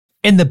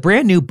In the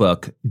brand new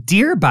book,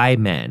 Dear Bi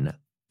Men,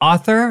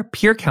 author,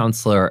 peer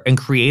counselor, and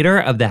creator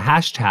of the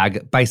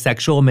hashtag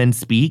Bisexual Men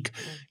Speak,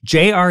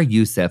 J.R.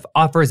 Yusuf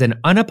offers an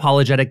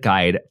unapologetic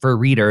guide for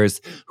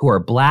readers who are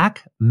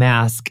Black,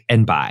 masc,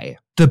 and bi.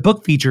 The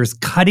book features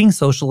cutting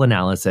social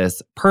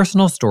analysis,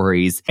 personal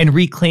stories, and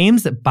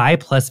reclaims bi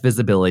plus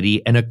visibility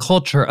in a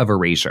culture of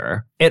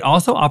erasure. It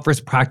also offers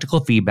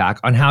practical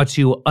feedback on how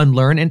to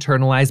unlearn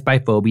internalized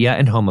biphobia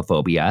and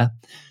homophobia,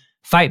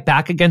 fight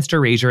back against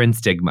erasure and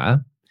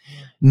stigma,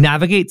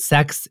 navigate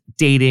sex,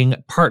 dating,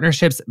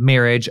 partnerships,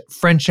 marriage,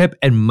 friendship,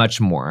 and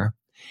much more.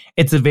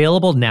 It's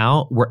available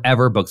now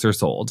wherever books are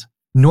sold.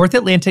 North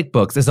Atlantic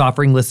Books is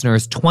offering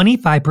listeners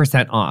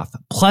 25% off,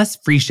 plus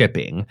free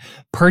shipping.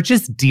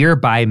 Purchase Dear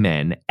Bi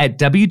Men at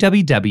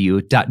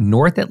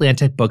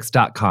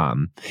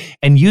www.northatlanticbooks.com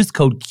and use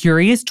code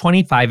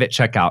CURIOUS25 at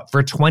checkout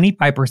for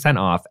 25%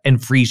 off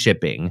and free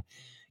shipping.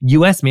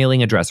 U.S.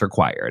 mailing address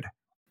required.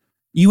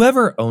 You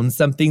ever own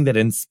something that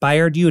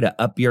inspired you to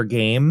up your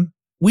game?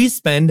 We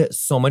spend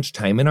so much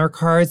time in our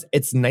cars,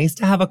 it's nice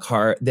to have a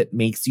car that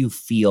makes you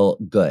feel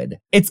good.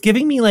 It's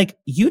giving me like,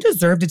 you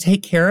deserve to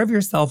take care of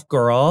yourself,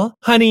 girl.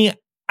 Honey,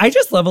 I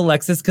just love a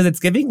Lexus because it's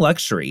giving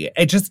luxury.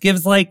 It just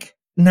gives like,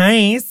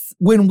 nice.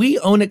 When we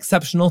own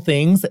exceptional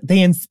things,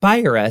 they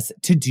inspire us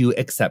to do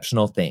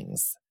exceptional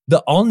things.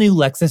 The all-new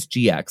Lexus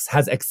GX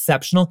has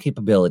exceptional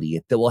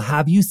capability that will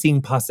have you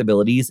seeing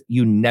possibilities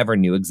you never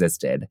knew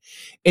existed.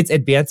 Its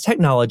advanced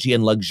technology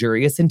and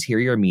luxurious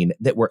interior mean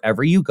that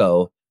wherever you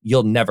go,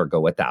 you'll never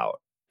go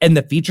without. And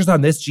the features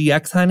on this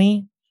GX,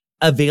 honey?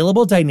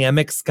 Available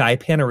dynamic sky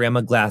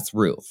panorama glass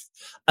roof.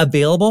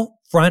 Available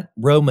front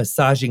row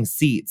massaging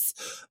seats.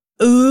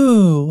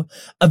 Ooh.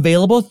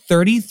 Available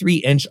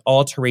 33-inch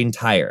all-terrain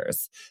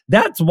tires.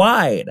 That's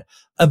wide.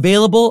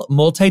 Available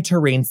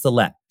multi-terrain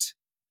select.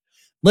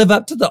 Live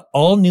up to the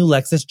all-new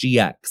Lexus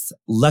GX.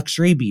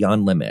 Luxury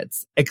beyond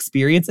limits.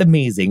 Experience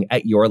amazing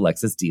at your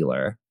Lexus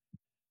dealer.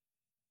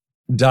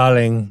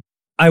 Darling,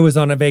 I was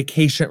on a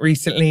vacation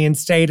recently and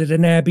stayed at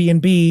an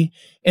Airbnb,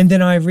 and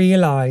then I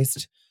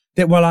realized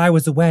that while I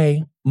was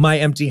away, my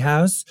empty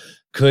house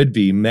could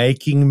be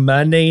making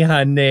money,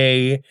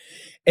 honey.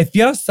 If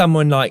you're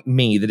someone like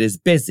me that is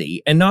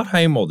busy and not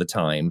home all the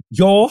time,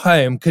 your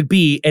home could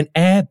be an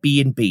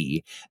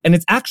Airbnb, and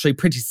it's actually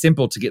pretty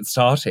simple to get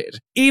started.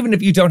 Even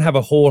if you don't have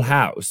a whole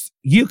house,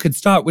 you could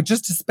start with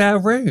just a spare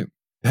room.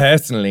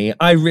 Personally,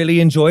 I really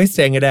enjoy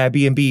staying at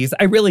Airbnbs.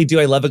 I really do.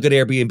 I love a good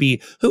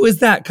Airbnb. Who is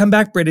that? Come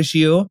back, British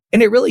you.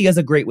 And it really is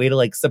a great way to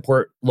like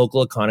support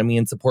local economy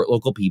and support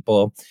local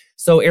people.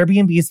 So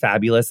Airbnb is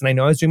fabulous. And I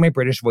know I was doing my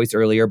British voice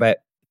earlier, but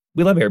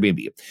we love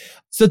Airbnb.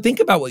 So think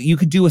about what you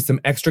could do with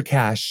some extra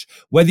cash,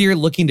 whether you're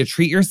looking to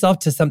treat yourself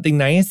to something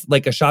nice,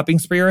 like a shopping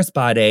spree or a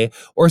spa day,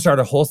 or start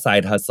a whole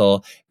side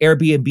hustle.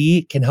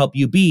 Airbnb can help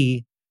you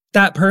be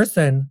that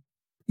person.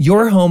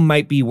 Your home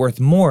might be worth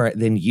more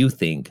than you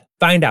think.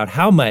 Find out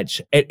how much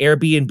at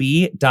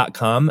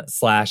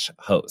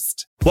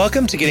airbnb.com/host.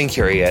 Welcome to Getting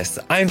Curious.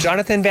 I'm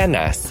Jonathan Van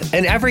Ness,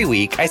 and every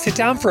week I sit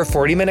down for a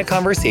 40-minute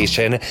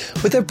conversation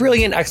with a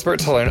brilliant expert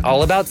to learn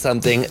all about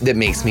something that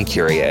makes me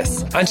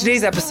curious. On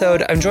today's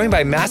episode, I'm joined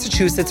by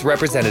Massachusetts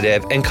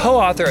representative and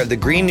co-author of the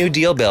Green New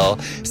Deal bill,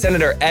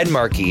 Senator Ed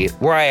Markey,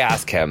 where I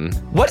ask him,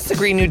 what's the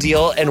Green New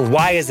Deal and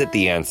why is it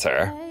the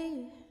answer?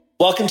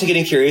 Welcome to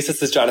Getting Curious.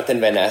 This is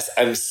Jonathan Van Ness.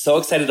 I'm so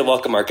excited to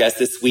welcome our guest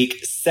this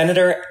week,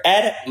 Senator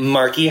Ed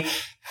Markey.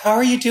 How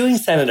are you doing,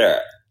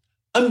 Senator?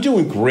 I'm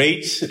doing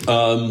great.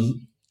 We're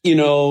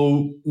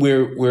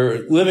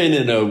living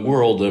in a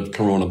world of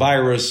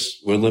coronavirus.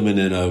 We're living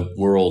in a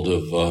world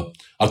of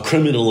a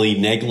criminally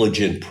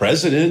negligent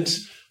president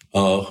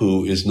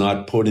who is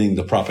not putting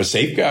the proper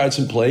safeguards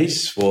in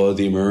place for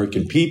the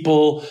American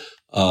people.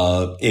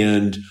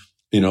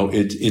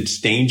 It's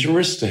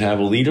dangerous to have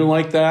a leader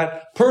like that.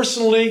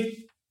 Personally,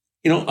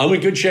 I'm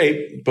in good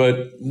shape, but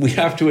we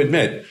have to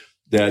admit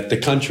that the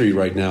country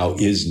right now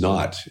is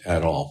not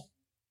at all.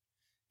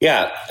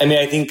 Yeah, I mean,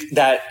 I think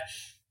that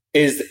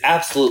is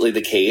absolutely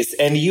the case.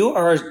 And you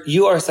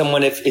are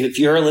someone, if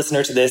you're a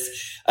listener to this,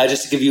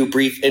 just to give you a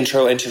brief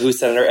intro into who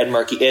Senator Ed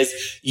Markey is,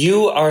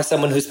 you are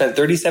someone who spent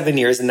 37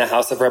 years in the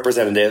House of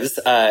Representatives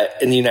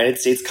in the United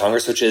States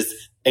Congress, which is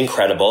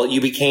incredible.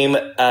 You became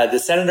the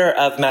senator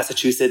of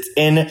Massachusetts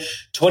in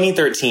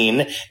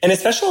 2013 in a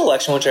special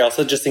election, which I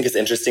also just think is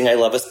interesting. I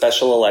love a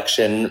special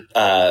election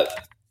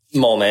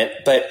moment.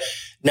 But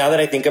now that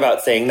I think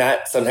about saying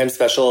that, sometimes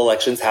special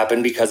elections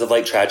happen because of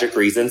like tragic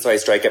reasons. So I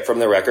strike it from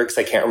the record because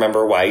I can't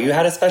remember why you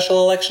had a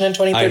special election in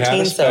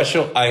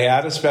 2013. I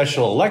had a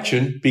special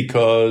election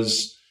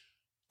because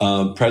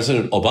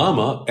President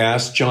Obama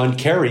asked John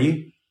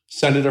Kerry,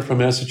 senator from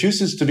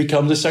Massachusetts, to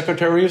become the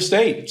Secretary of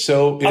State.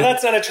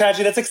 That's not a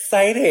tragedy. That's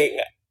exciting.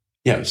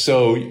 Yeah.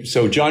 So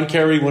John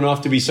Kerry went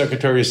off to be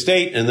Secretary of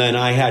State, and then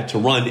I had to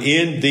run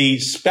in the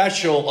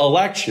special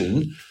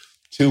election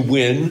to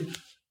win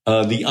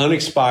the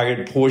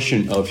unexpired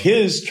portion of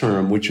his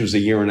term, which was a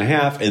year and a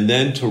half, and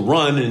then to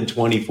run in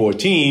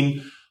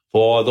 2014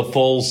 for the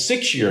full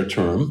 6-year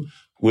term,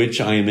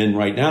 which I am in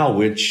right now,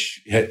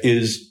 which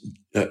is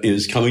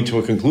is coming to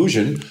a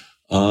conclusion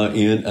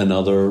in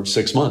another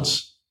 6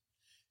 months.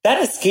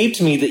 That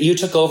escaped me that you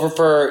took over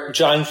for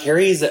John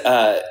Kerry's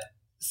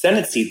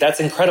Senate seat. That's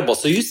incredible.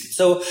 So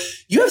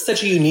you have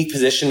such a unique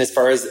position as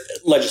far as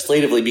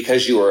legislatively,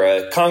 because you were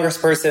a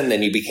congressperson,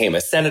 then you became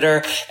a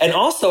senator. And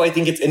also, I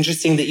think it's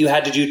interesting that you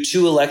had to do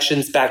 2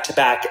 elections back to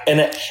back.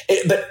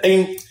 But I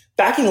mean,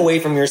 backing away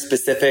from your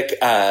specific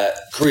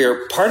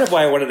career, part of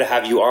why I wanted to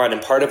have you on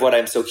and part of what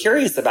I'm so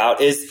curious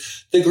about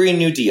is the Green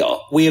New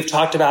Deal. We have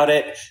talked about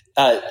it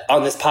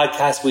on this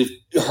podcast. We've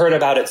heard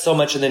about it so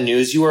much in the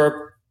news. You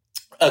were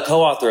a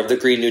co-author of the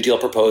Green New Deal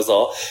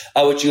proposal,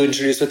 which you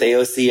introduced with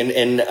AOC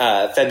in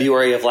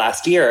February of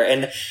last year.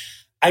 And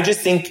I just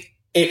think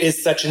it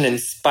is such an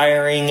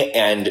inspiring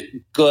and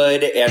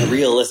good and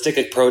realistic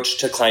approach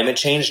to climate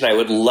change. And I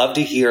would love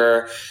to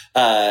hear,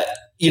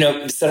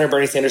 Senator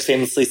Bernie Sanders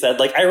famously said,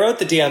 like, I wrote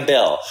the damn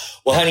bill.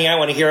 Well, honey, I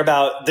want to hear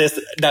about this,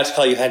 not to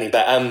call you honey,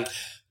 but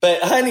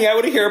honey, I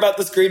want to hear about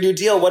this Green New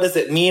Deal. What does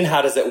it mean?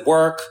 How does it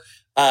work?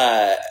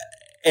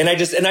 And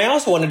I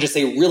also wanted to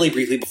say really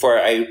briefly before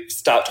I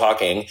stop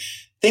talking,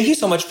 thank you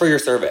so much for your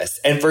service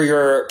and for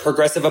your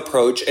progressive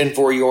approach and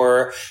for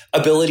your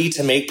ability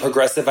to make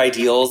progressive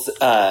ideals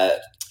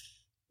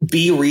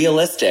be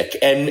realistic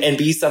and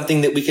be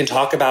something that we can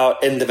talk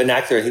about in the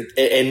vernacular,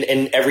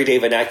 in everyday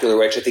vernacular,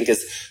 which I think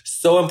is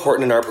so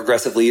important in our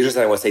progressive leaders.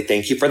 And I want to say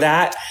thank you for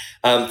that,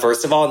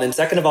 first of all. And then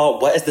second of all,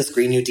 what is this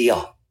Green New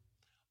Deal?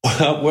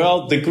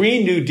 Well, the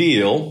Green New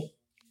Deal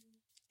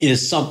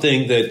is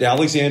something that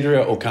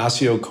Alexandria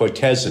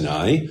Ocasio-Cortez and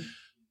I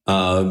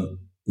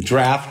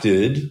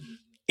drafted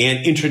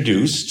and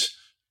introduced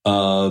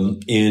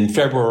in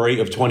February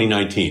of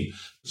 2019.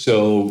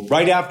 So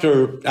right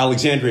after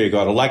Alexandria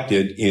got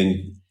elected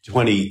in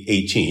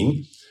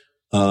 2018,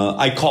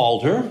 I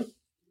called her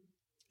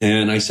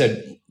and I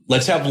said,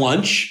 let's have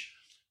lunch.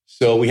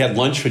 So we had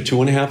lunch for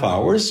 2.5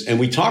 hours and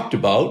we talked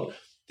about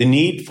the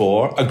need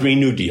for a Green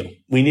New Deal.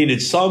 We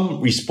needed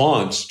some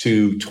response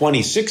to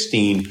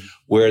 2016,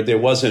 where there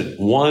wasn't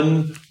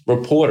one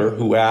reporter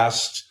who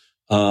asked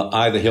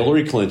either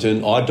Hillary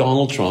Clinton or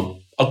Donald Trump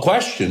a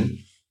question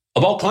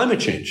about climate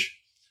change.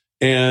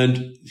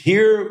 And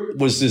here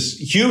was this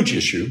huge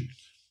issue,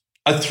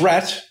 a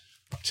threat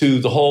to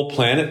the whole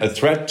planet, a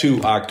threat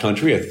to our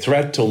country, a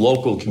threat to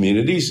local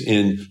communities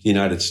in the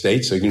United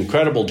States, an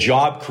incredible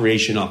job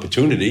creation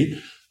opportunity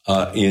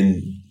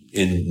in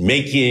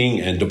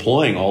making and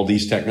deploying all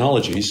these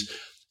technologies,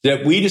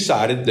 that we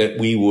decided that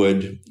we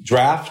would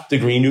draft the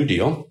Green New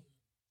Deal,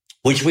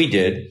 which we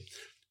did.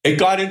 It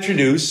got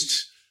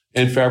introduced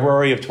in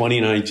February of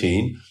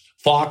 2019.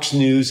 Fox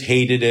News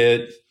hated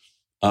it.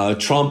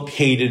 Trump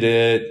hated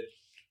it.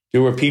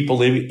 There were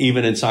people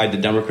even inside the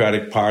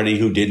Democratic Party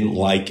who didn't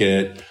like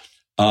it.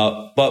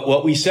 But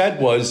what we said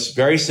was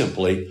very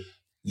simply,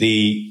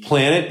 the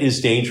planet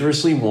is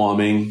dangerously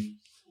warming.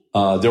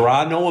 There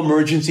are no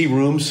emergency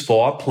rooms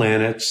for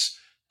planets.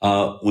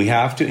 We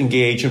have to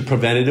engage in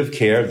preventative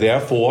care.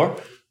 Therefore,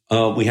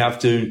 we have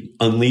to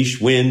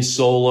unleash wind,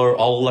 solar,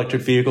 all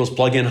electric vehicles,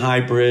 plug-in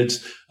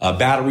hybrids,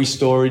 battery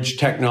storage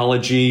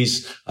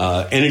technologies,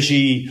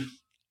 energy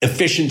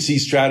efficiency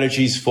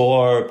strategies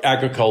for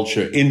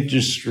agriculture,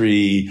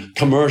 industry,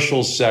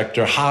 commercial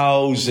sector,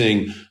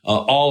 housing,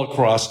 all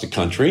across the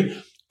country.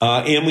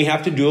 And we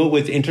have to do it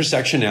with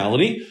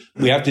intersectionality.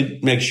 We have to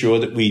make sure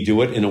that we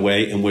do it in a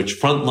way in which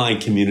frontline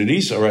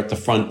communities are at the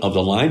front of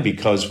the line,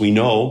 because we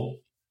know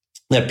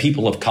that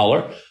people of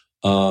color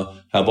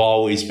have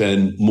always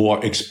been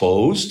more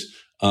exposed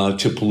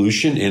to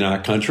pollution in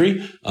our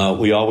country.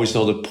 We always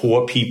know that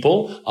poor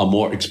people are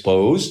more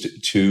exposed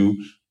to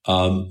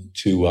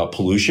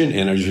pollution,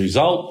 and as a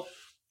result,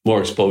 more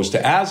exposed to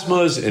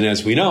asthmas. And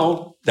as we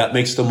know, that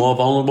makes them more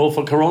vulnerable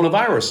for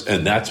coronavirus.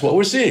 And that's what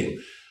we're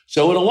seeing.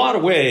 So in a lot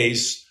of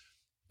ways,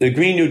 the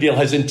Green New Deal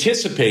has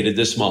anticipated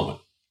this moment,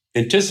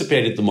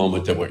 anticipated the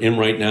moment that we're in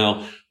right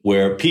now,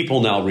 where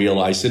people now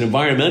realize that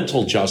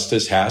environmental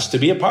justice has to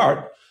be a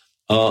part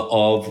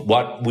of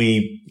what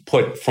we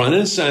put front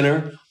and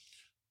center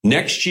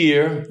next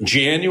year,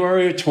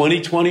 January of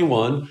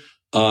 2021,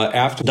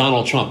 after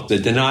Donald Trump, the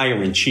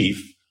denier in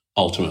chief,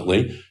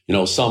 ultimately,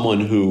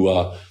 someone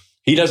who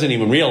he doesn't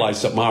even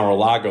realize that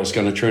Mar-a-Lago is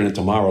going to turn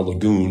into Mara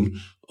Lagoon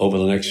over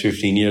the next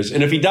 15 years.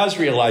 And if he does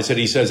realize it,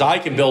 he says, I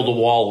can build a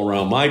wall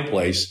around my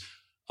place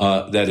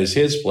that is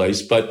his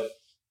place. But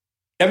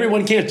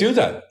everyone can't do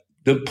that.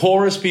 The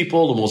poorest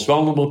people, the most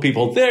vulnerable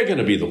people, they're going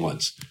to be the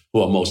ones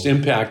who are most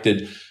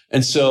impacted.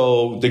 And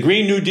so the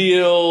Green New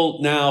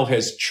Deal now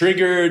has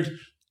triggered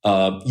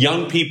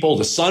young people,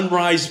 the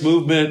Sunrise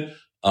Movement,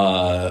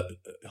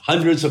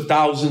 hundreds of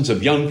thousands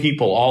of young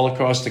people all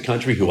across the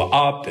country who are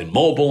up and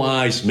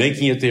mobilized,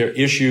 making it their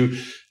issue.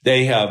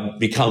 They have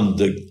become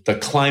the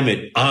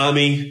climate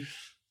army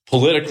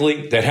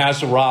politically that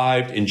has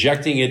arrived,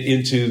 injecting it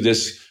into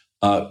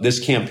this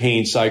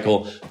campaign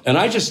cycle. And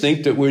I just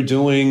think that we're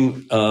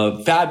doing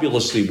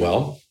fabulously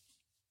well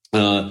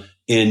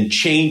in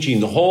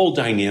changing the whole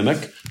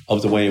dynamic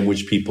of the way in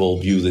which people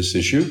view this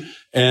issue.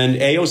 And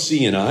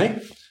AOC and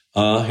I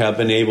have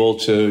been able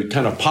to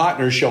kind of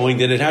partner, showing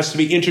that it has to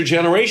be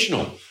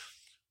intergenerational.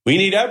 We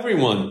need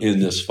everyone in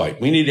this fight.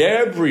 We need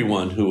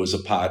everyone who is a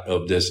part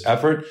of this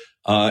effort.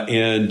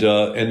 And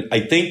I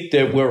think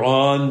that we're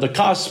on the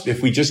cusp,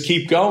 if we just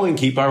keep going,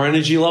 keep our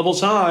energy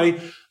levels high,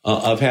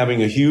 of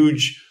having a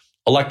huge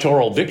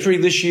electoral victory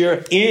this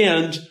year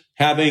and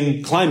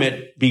having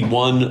climate be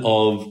one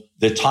of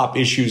the top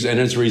issues. And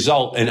as a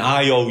result, an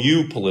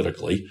IOU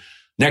politically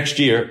next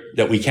year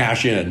that we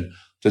cash in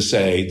to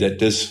say that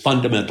this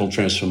fundamental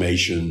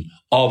transformation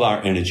of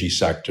our energy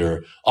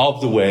sector,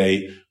 of the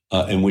way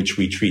in which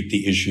we treat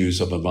the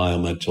issues of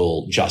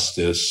environmental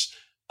justice,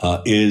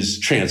 is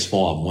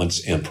transformed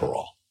once and for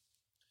all.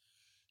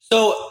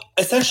 So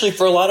essentially,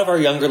 for a lot of our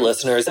younger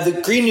listeners, the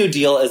Green New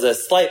Deal is a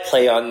slight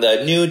play on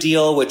the New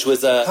Deal, which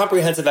was a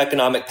comprehensive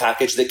economic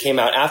package that came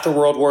out after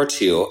World War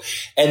II.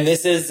 And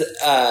this is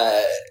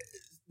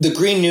the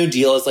Green New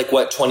Deal is like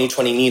what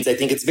 2020 needs. I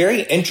think it's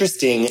very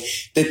interesting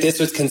that this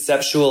was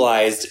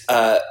conceptualized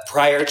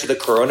prior to the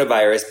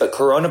coronavirus, but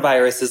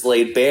coronavirus has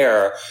laid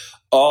bare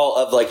all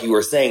of, like you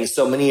were saying,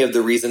 so many of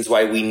the reasons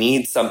why we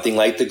need something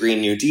like the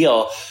Green New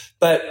Deal.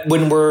 But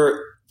when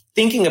we're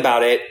thinking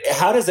about it,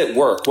 how does it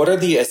work? What are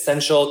the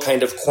essential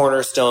kind of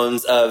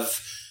cornerstones of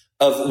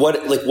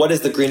what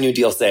is the Green New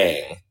Deal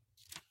saying?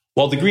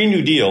 Well, the Green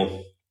New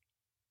Deal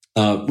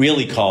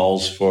really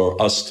calls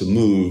for us to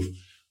move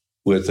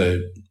with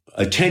a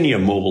 10-year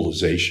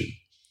mobilization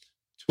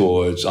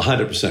towards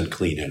 100%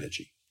 clean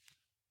energy.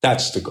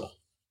 That's the goal.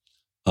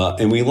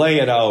 And we lay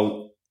it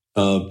out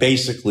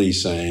basically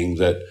saying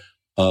that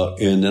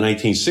in the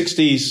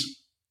 1960s,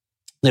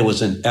 there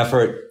was an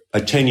effort, a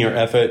 10-year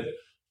effort,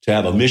 to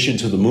have a mission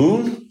to the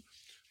moon,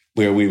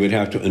 where we would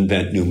have to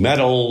invent new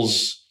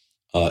metals,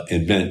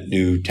 invent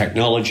new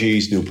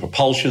technologies, new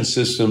propulsion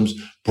systems,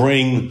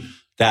 bring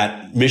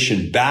that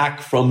mission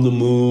back from the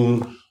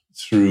moon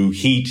through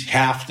heat,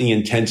 half the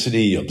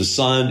intensity of the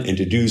sun, and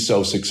to do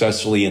so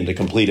successfully and to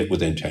complete it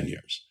within 10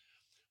 years.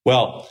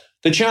 Well,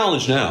 the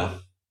challenge now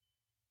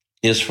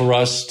is for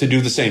us to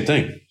do the same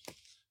thing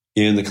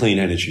in the clean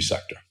energy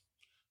sector.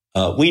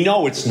 We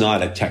know it's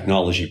not a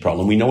technology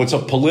problem. We know it's a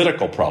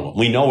political problem.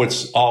 We know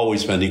it's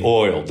always been the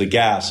oil, the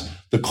gas,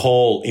 the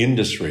coal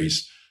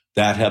industries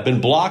that have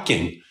been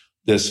blocking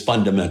this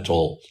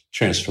fundamental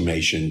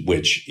transformation,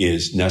 which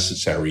is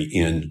necessary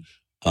in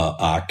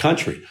our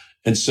country.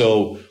 And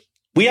so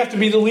we have to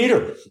be the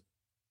leader.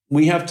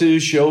 We have to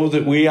show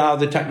that we are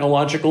the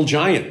technological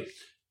giant,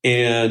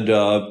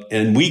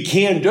 and we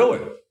can do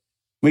it.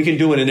 We can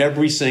do it in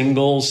every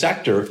single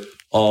sector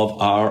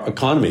of our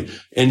economy.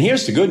 And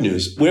here's the good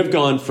news. We've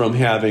gone from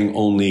having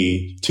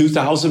only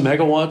 2,000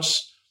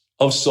 megawatts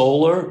of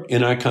solar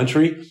in our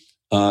country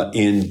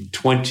in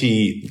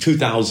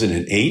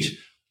 2008,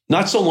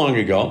 not so long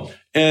ago.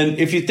 And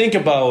if you think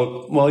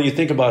about, you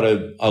think about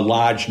a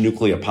large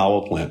nuclear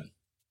power plant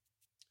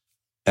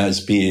as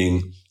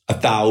being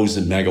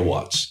 1,000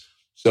 megawatts.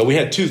 So we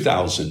had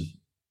 2,000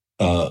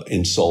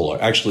 in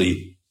solar.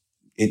 Actually,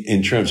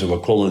 in terms of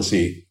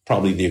equivalency,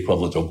 probably the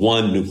equivalent of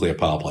one nuclear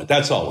power plant.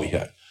 That's all we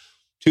had,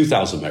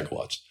 2,000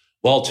 megawatts.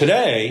 Well,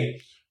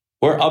 today,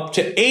 we're up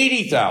to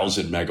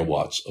 80,000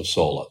 megawatts of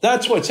solar.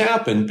 That's what's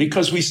happened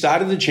because we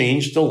started to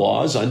change the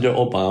laws under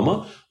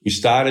Obama. We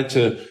started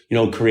to,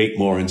 create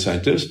more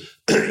incentives.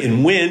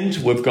 In wind,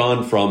 we've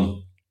gone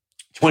from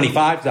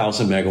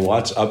 25,000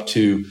 megawatts up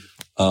to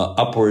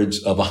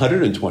upwards of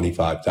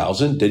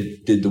 125,000.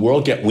 Did the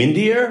world get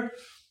windier?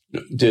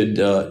 Did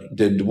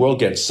the world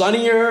get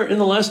sunnier in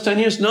the last 10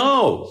 years?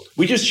 No,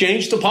 we just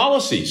changed the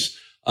policies.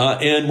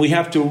 And we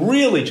have to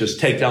really just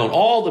take down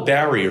all the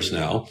barriers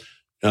now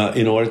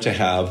in order to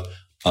have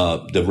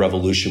the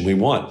revolution we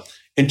want.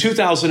 In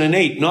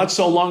 2008, not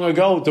so long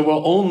ago, there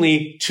were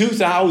only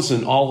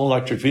 2,000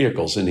 all-electric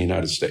vehicles in the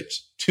United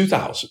States.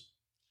 2,000.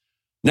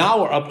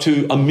 Now we're up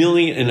to 1.5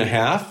 million.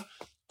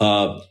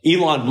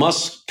 Elon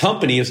Musk's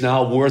company is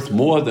now worth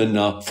more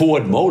than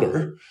Ford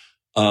Motor.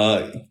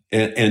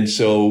 And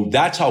so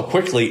that's how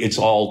quickly it's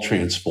all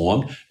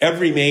transformed.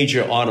 Every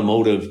major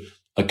automotive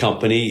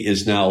company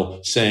is now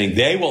saying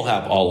they will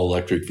have all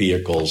electric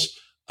vehicles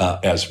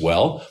as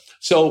well.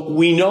 So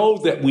we know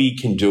that we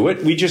can do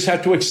it. We just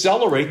have to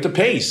accelerate the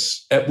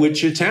pace at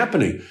which it's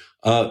happening.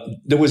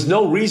 There was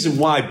no reason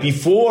why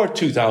before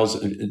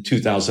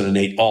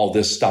 2008 all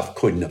this stuff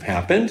couldn't have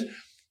happened.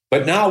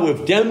 But now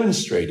we've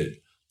demonstrated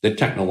that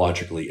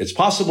technologically it's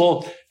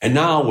possible. And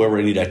now we're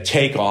ready to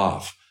take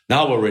off.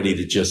 Now we're ready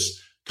to just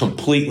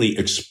completely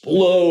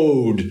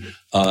explode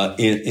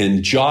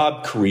in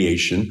job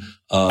creation.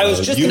 I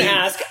was just going to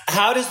ask,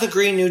 how does the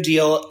Green New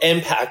Deal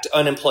impact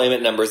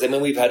unemployment numbers? I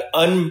mean, we've had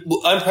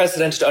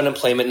unprecedented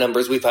unemployment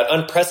numbers. We've had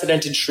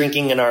unprecedented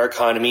shrinking in our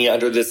economy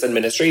under this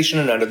administration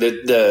and under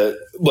the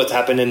what's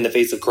happened in the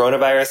face of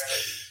coronavirus.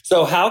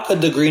 So how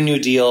could the Green New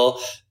Deal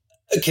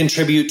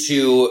contribute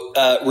to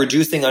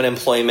reducing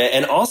unemployment?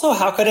 And also,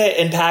 how could it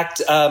impact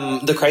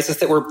the crisis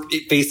that we're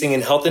facing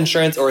in health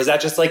insurance? Or is that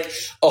just like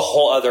a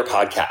whole other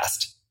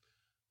podcast?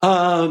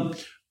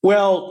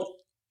 Well,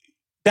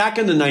 back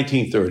in the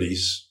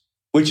 1930s,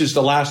 which is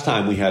the last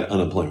time we had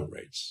unemployment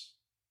rates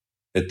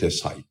at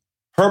this height.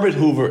 Herbert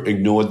Hoover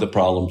ignored the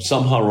problem.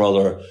 Somehow or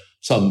other,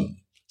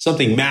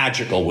 something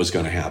magical was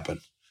going to happen.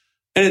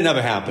 And it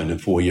never happened in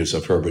 4 years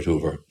of Herbert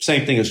Hoover.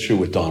 Same thing is true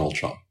with Donald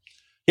Trump.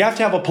 You have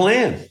to have a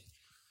plan.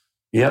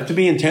 You have to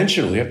be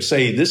intentional. You have to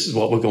say, this is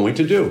what we're going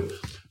to do.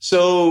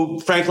 So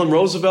Franklin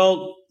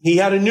Roosevelt, he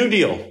had a New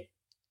Deal.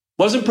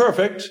 Wasn't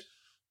perfect,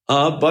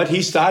 but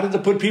he started to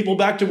put people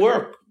back to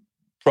work.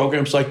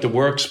 Programs like the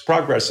Works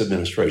Progress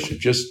Administration,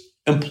 just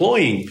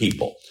employing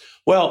people.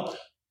 Well,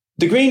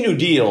 the Green New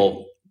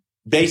Deal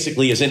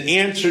basically is an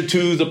answer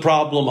to the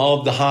problem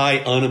of the high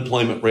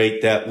unemployment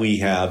rate that we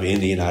have in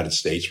the United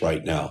States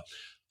right now.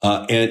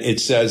 And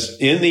it says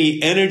in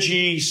the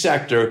energy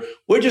sector,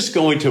 we're just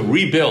going to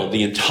rebuild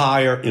the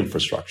entire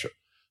infrastructure.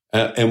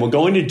 And we're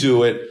going to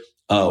do it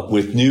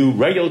with new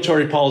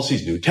regulatory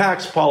policies, new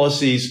tax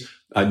policies,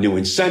 new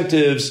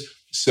incentives,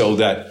 so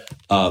that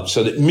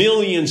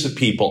millions of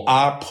people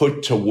are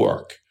put to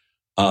work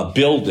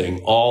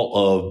building all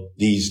of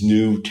these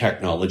new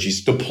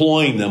technologies,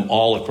 deploying them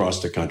all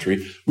across the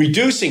country,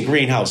 reducing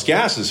greenhouse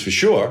gases for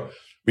sure,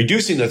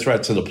 reducing the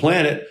threat to the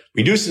planet,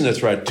 reducing the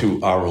threat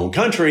to our own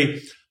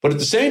country, but at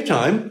the same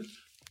time,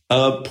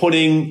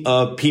 putting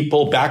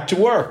people back to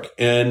work.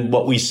 And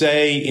what we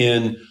say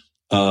in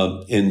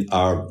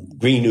our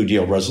Green New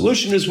Deal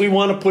resolution is we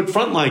want to put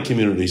frontline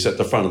communities at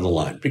the front of the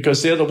line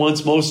because they're the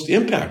ones most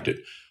impacted.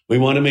 We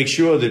want to make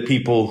sure that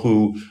people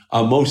who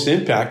are most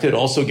impacted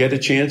also get a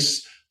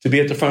chance to be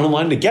at the front of the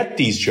line to get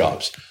these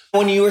jobs.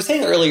 When you were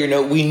saying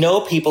earlier, we know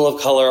people of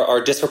color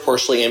are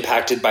disproportionately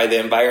impacted by the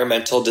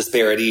environmental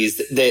disparities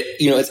that,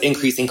 it's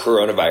increasing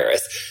coronavirus.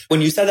 When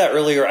you said that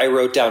earlier, I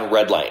wrote down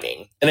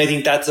redlining. And I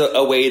think that's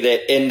a way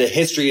that in the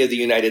history of the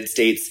United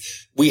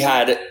States, we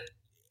had,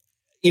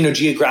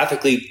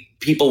 geographically,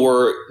 people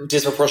were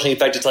disproportionately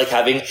affected to like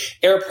having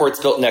airports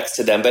built next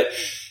to them. But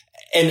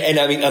And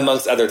I mean,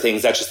 amongst other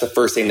things, that's just the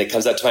first thing that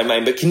comes up to my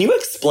mind. But can you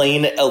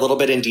explain a little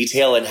bit in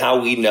detail and how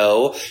we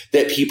know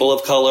that people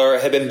of color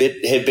have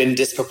been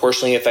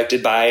disproportionately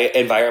affected by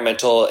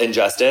environmental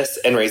injustice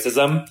and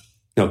racism?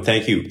 No,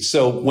 thank you.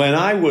 So when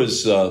I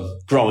was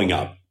growing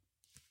up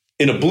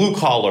in a blue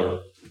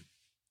collar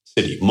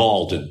city,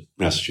 Malden,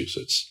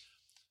 Massachusetts,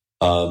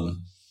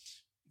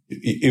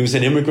 it was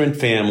an immigrant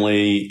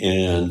family,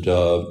 and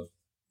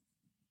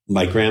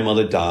my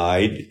grandmother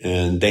died,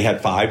 and they had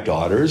 5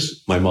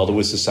 daughters. My mother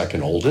was the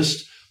second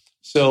oldest.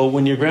 So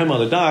when your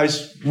grandmother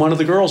dies, one of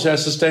the girls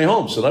has to stay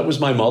home. So that was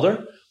my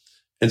mother.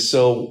 And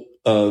so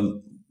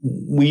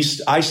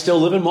I still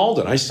live in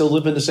Malden. I still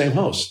live in the same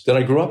house that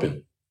I grew up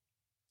in.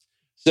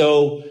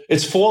 So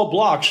it's 4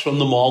 blocks from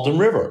the Malden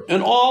River.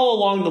 And all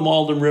along the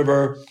Malden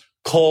River,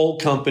 coal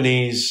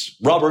companies,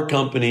 rubber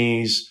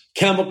companies,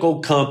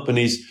 chemical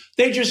companies,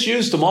 they just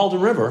use the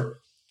Malden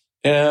River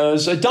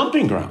as a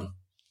dumping ground.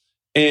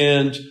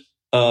 And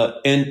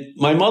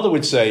my mother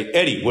would say,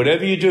 Eddie,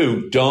 whatever you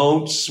do,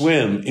 don't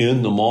swim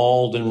in the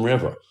Malden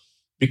River,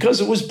 because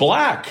it was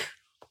black.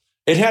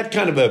 It had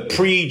kind of a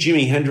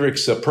pre-Jimi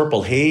Hendrix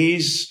purple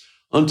haze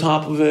on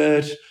top of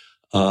it.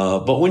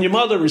 But when your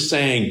mother is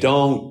saying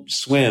don't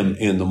swim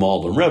in the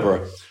Malden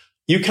River,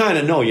 you kind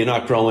of know you're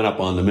not growing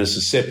up on the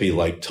Mississippi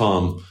like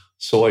Tom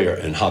Sawyer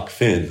and Huck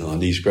Finn on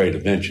these great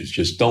adventures.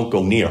 Just don't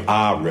go near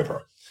our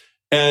river.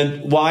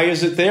 And why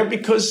is it there?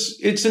 Because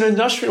it's an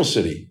industrial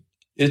city.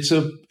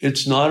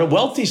 It's not a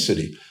wealthy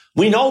city.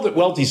 We know that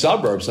wealthy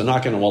suburbs are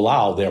not going to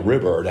allow their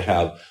river to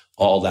have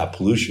all that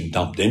pollution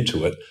dumped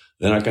into it.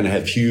 They're not going to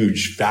have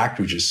huge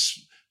factories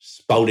just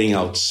spouting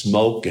out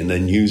smoke and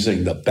then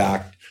using the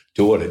back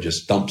door to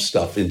just dump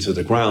stuff into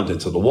the ground,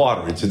 into the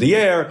water, into the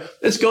air.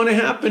 It's going to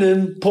happen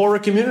in poorer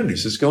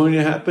communities. It's going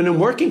to happen in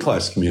working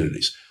class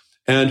communities.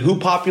 And who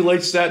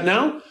populates that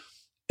now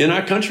in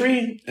our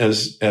country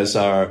as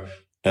our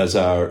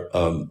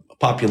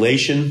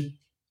population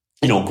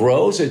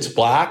grows? It's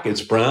black,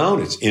 it's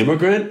brown, it's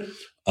immigrant,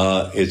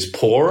 it's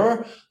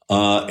poorer.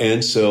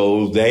 And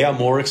so they are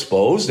more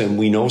exposed. And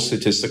we know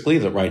statistically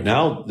that right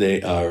now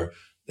they are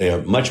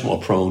much more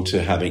prone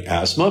to having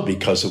asthma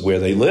because of where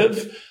they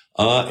live.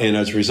 And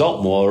as a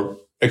result, more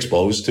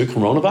exposed to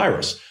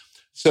coronavirus.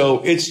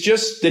 So it's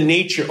just the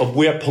nature of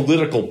where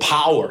political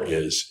power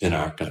is in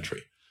our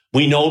country.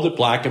 We know that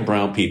black and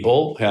brown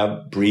people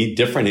breathe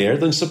different air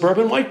than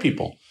suburban white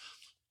people,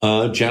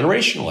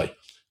 generationally.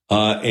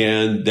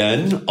 And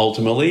then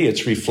ultimately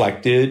it's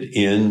reflected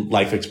in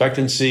life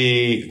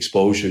expectancy,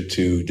 exposure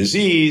to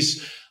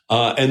disease.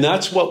 And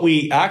that's what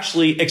we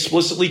actually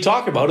explicitly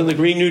talk about in the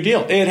Green New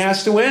Deal. It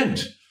has to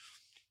end.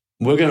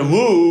 We're going to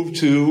move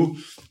to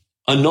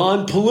a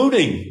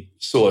non-polluting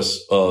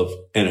source of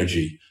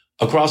energy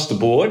across the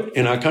board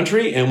in our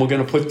country. And we're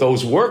going to put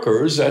those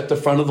workers at the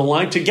front of the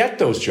line to get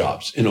those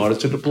jobs in order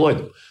to deploy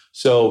them.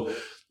 So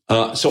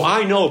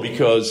I know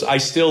because I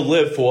still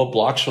live 4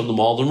 blocks from the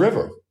Malden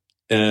River.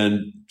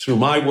 And through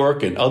my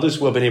work and others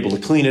who have been able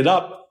to clean it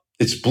up,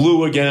 it's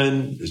blue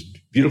again. There's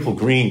beautiful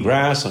green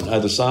grass on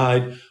either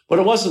side. But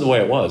it wasn't the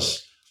way it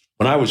was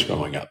when I was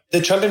growing up. The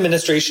Trump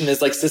administration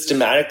has like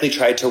systematically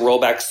tried to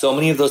roll back so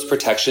many of those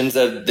protections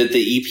that the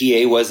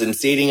EPA was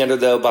instating under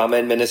the Obama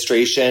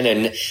administration,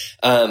 and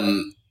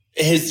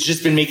has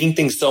just been making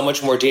things so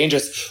much more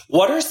dangerous.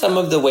 What are some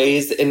of the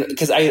ways,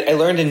 because I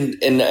learned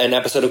in an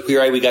episode of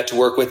Queer Eye, we got to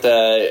work with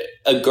a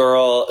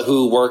girl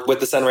who worked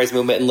with the Sunrise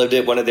Movement and lived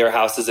at one of their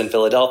houses in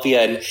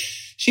Philadelphia. And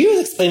she was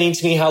explaining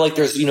to me how like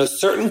there's,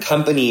 certain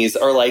companies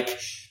are like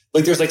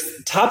there's like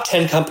top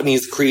 10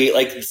 companies create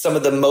like some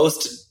of the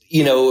most,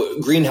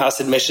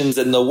 greenhouse emissions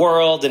in the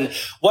world. And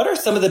what are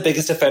some of the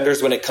biggest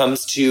offenders when it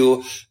comes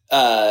to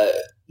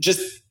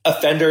just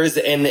offenders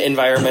in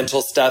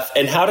environmental stuff?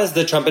 And how does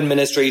the Trump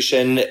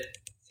administration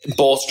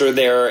bolster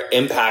their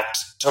impact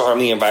to harm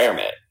the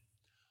environment?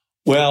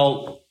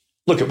 Well,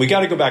 look, we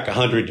got to go back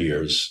 100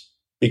 years,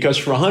 because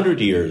for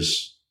 100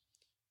 years,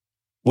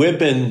 we've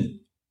been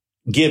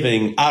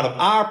giving out of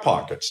our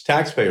pockets,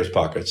 taxpayers'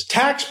 pockets,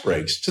 tax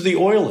breaks to the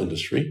oil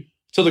industry,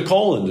 to the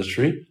coal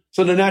industry,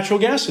 to the natural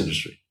gas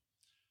industry.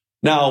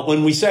 Now,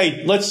 when we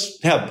say,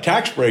 let's have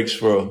tax breaks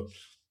for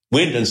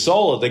wind and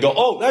solar, they go,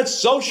 oh, that's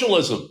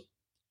socialism.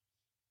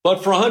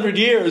 But for 100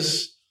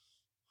 years,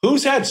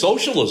 who's had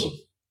socialism?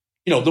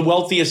 The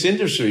wealthiest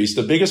industries,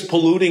 the biggest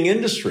polluting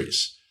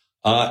industries.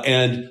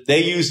 And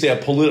they use their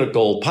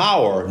political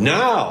power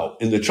now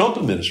in the Trump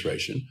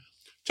administration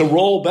to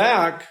roll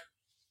back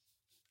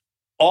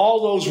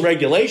all those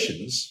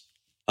regulations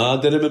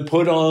that have been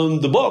put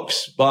on the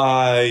books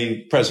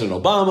by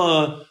President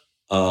Obama,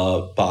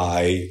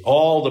 by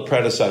all the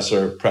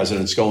predecessor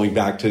presidents going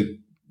back to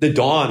the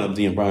dawn of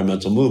the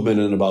environmental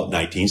movement in about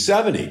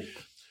 1970.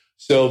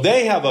 So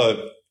they have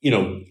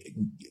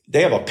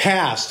a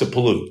pass to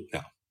pollute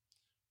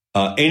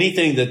now.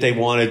 Anything that they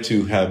wanted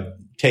to have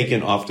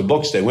taken off the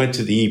books, they went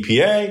to the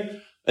EPA,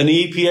 and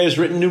the EPA has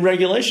written new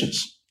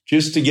regulations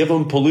just to give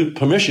them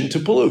permission to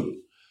pollute.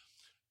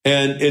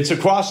 And it's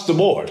across the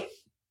board.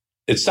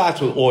 It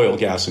starts with oil,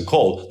 gas, and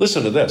coal.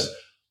 Listen to this.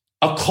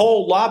 A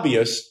coal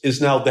lobbyist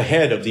is now the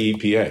head of the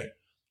EPA.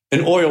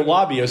 An oil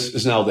lobbyist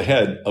is now the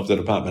head of the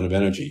Department of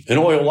Energy. An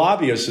oil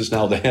lobbyist is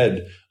now the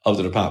head of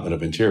the Department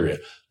of Interior.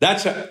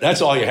 That's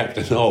all you have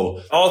to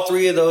know. All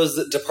three of those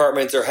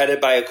departments are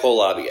headed by a coal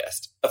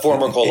lobbyist, a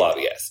former coal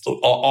lobbyist.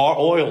 Our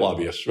oil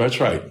lobbyists,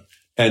 that's right.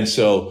 And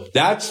so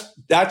that's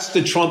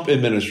the Trump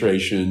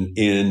administration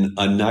in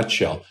a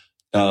nutshell.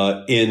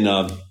 In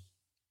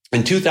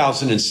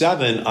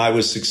 2007, I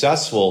was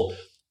successful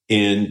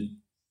in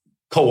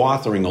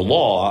co-authoring a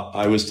law.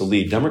 I was the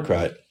lead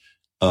Democrat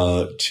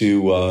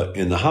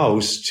in the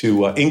House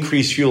to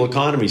increase fuel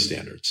economy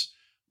standards,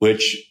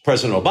 which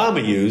President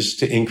Obama used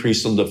to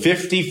increase them to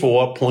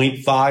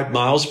 54.5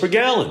 miles per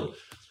gallon.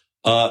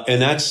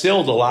 And that's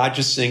still the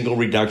largest single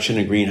reduction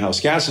in greenhouse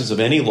gases of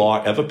any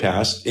law ever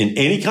passed in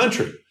any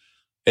country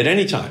at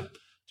any time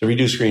to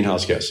reduce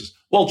greenhouse gases.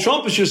 Well,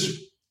 Trump has just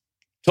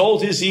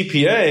told his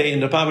EPA and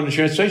Department of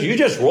Transportation, you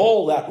just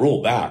roll that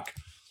rule back.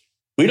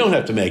 We don't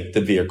have to make the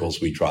vehicles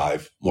we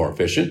drive more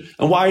efficient.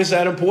 And why is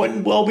that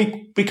important? Well,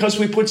 because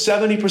we put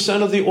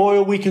 70% of the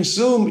oil we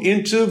consume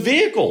into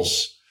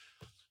vehicles.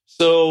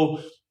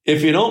 So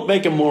if you don't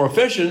make them more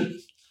efficient,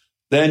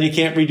 then you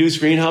can't reduce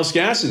greenhouse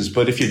gases.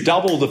 But if you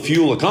double the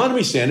fuel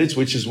economy standards,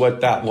 which is what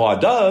that law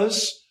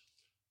does,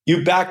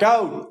 you back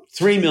out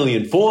 3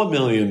 million, 4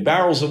 million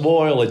barrels of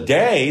oil a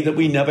day that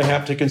we never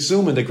have to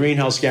consume, and the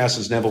greenhouse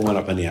gases never went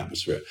up in the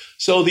atmosphere.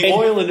 So the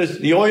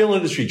oil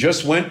industry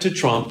just went to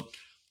Trump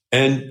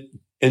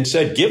and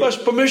said, give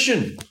us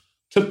permission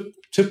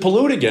to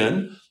pollute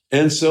again.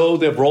 And so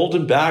they've rolled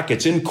it back.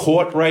 It's in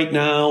court right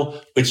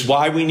now. It's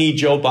why we need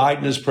Joe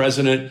Biden as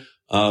president,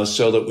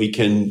 so that we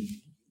can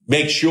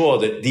make sure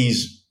that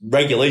these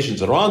regulations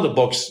that are on the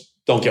books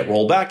don't get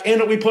rolled back, and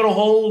that we put a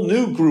whole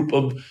new group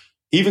of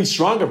even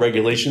stronger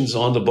regulations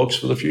on the books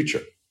for the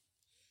future.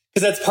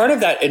 Because that's part of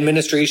that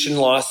administration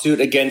lawsuit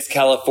against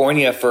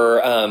California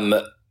for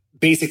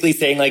basically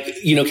saying,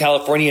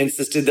 California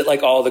insisted that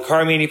all the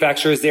car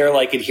manufacturers there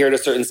adhere to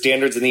certain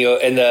standards, and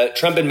the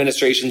Trump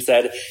administration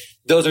said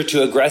those are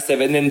too aggressive.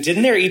 And then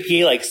didn't their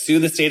EPA sue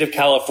the state of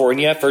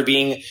California for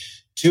being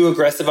too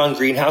aggressive on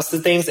greenhouse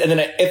things? And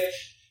then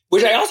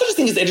which I also just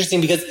think is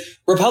interesting, because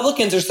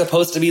Republicans are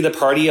supposed to be the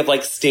party of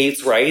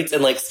states' rights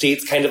and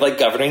states kind of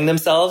governing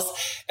themselves.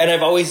 And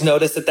I've always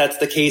noticed that that's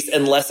the case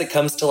unless it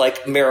comes to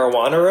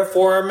marijuana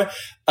reform,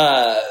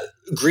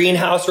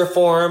 greenhouse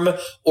reform,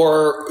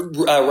 or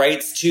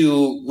rights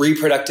to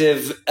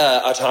reproductive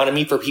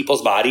autonomy for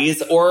people's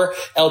bodies, or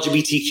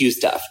LGBTQ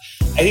stuff.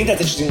 I think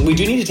that's interesting. We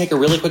do need to take a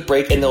really quick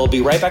break, and then we'll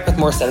be right back with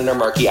more Senator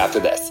Markey after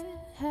this.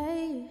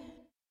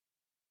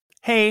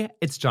 Hey,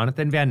 it's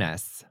Jonathan Van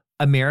Ness.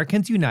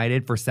 Americans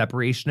United for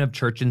Separation of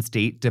Church and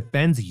State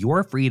defends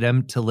your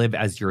freedom to live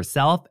as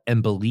yourself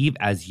and believe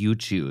as you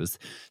choose,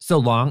 so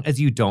long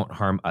as you don't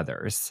harm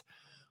others.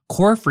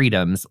 Core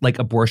freedoms like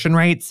abortion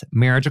rights,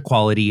 marriage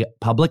equality,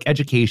 public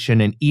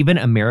education, and even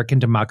American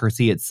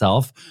democracy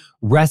itself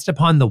rest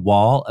upon the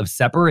wall of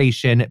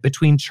separation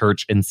between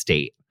church and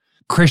state.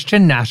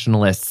 Christian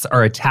nationalists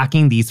are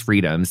attacking these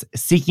freedoms,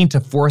 seeking to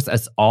force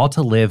us all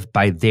to live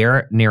by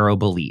their narrow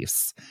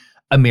beliefs.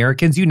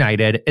 Americans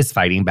United is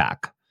fighting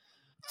back.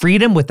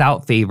 Freedom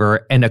without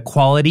favor and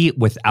equality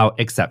without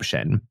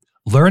exception.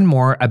 Learn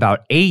more about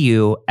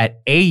AU at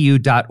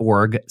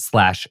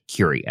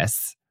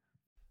au.org/curious.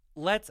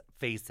 Let's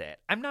face it,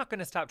 I'm not going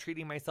to stop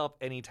treating myself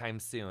anytime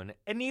soon,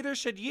 and neither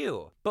should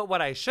you. But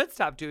what I should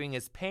stop doing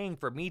is paying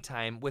for me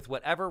time with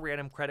whatever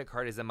random credit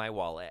card is in my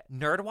wallet.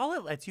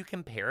 NerdWallet lets you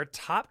compare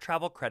top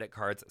travel credit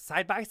cards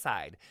side by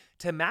side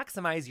to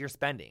maximize your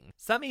spending.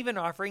 Some even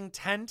offering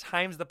 10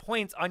 times the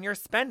points on your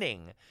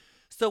spending.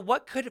 So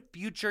what could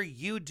future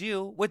you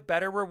do with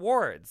better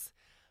rewards?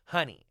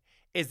 Honey,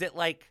 is it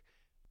like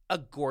a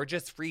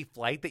gorgeous free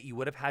flight that you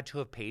would have had to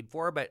have paid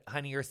for, but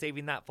honey, you're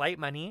saving that flight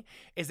money?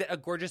 Is it a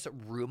gorgeous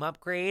room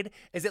upgrade?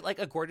 Is it like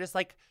a gorgeous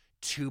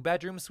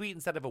 2-bedroom suite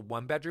instead of a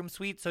 1-bedroom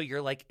suite? So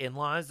your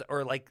in-laws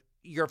or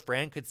your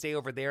friend could stay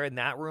over there in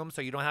that room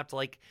so you don't have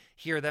to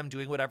hear them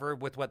doing whatever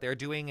with what they're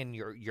doing in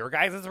your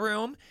guys'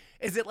 room?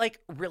 Is it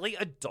really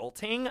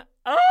adulting?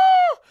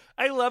 Oh,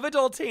 I love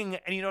adulting.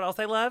 And you know what else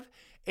I love?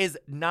 Is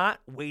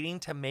not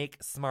waiting to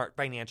make smart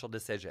financial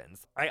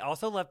decisions. I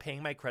also love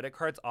paying my credit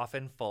cards off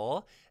in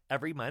full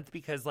every month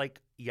because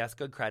yes,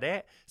 good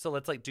credit. So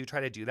let's try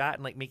to do that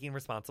and making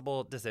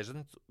responsible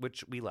decisions,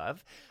 which we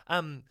love.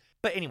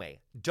 But anyway,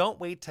 don't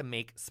wait to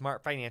make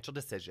smart financial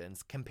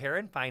decisions. Compare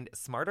and find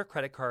smarter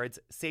credit cards,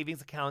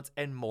 savings accounts,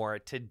 and more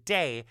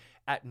today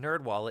at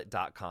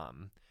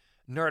nerdwallet.com.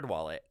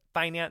 NerdWallet,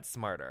 finance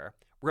smarter.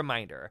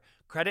 Reminder,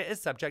 credit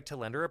is subject to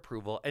lender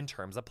approval and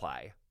terms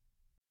apply.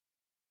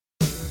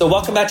 So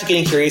welcome back to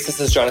Getting Curious. This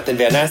is Jonathan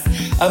Van Ness.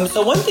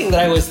 So one thing that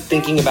I was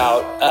thinking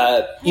about,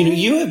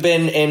 you have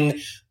been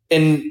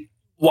in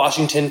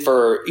Washington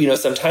for,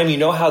 some time. You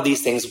know how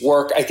these things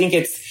work. I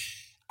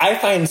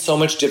find so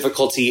much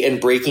difficulty in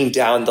breaking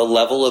down the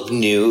level of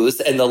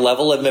news and the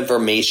level of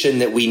information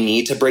that we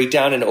need to break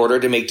down in order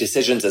to make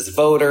decisions as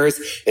voters,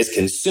 as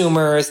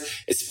consumers,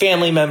 as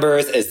family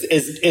members,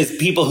 as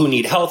people who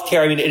need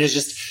healthcare. I mean, it is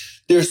just,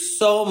 there's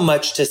so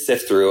much to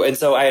sift through. And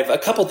so I have a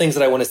couple things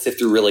that I want to sift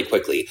through really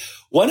quickly.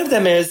 One of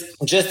them is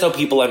just so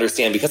people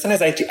understand, because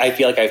sometimes I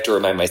feel like I have to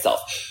remind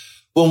myself,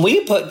 when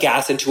we put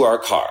gas into our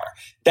car,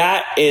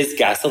 that is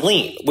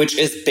gasoline, which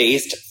is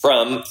based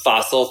from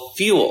fossil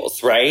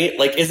fuels, right?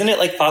 Isn't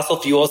it fossil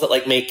fuels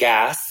that make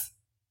gas?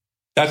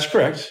 That's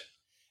correct.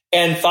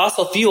 And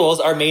fossil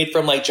fuels are made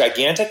from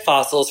gigantic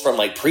fossils from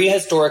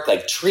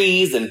prehistoric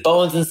trees and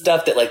bones and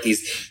stuff that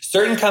these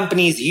certain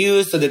companies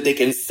use so that they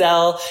can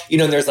sell,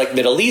 and there's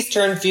Middle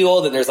Eastern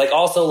fuel. Then there's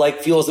also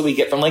fuels that we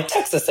get from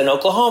Texas and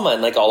Oklahoma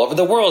and all over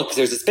the world, because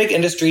there's this big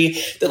industry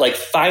that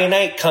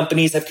finite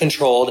companies have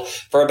controlled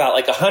for about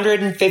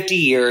 150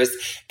 years.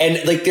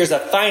 And there's a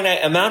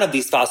finite amount of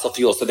these fossil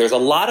fuels. So there's a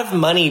lot of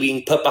money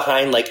being put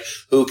behind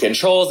who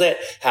controls it,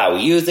 how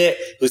we use it,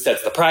 who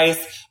sets the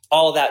price,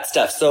 all that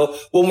stuff. So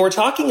when we're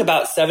talking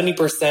about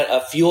 70%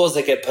 of fuels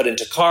that get put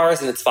into cars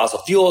and it's fossil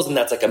fuels, and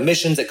that's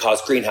emissions that cause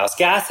greenhouse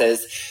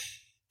gases,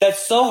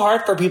 that's so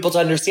hard for people to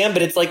understand.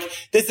 But it's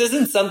this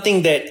isn't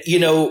something that,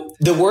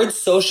 the word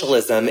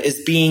socialism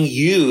is being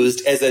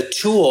used as a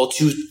tool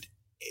to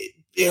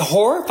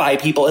horrify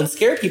people and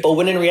scare people,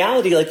 when in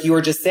reality, like you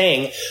were just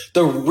saying,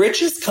 the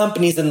richest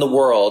companies in the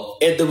world,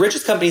 the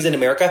richest companies in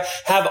America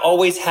have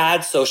always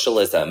had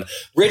socialism.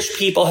 Rich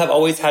people have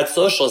always had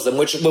socialism,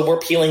 which when we're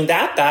peeling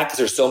that back, because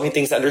there's so many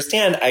things to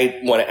understand, I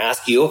want to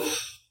ask you,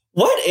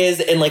 what is,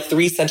 in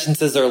 3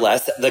 sentences or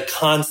less, the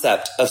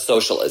concept of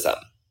socialism?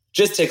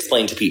 Just to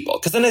explain to people,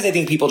 because sometimes I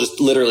think people just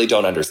literally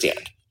don't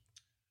understand.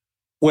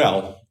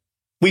 Well,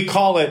 we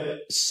call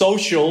it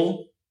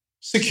social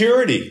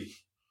security,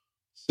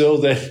 so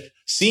that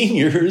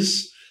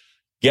seniors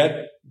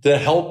get the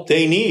help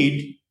they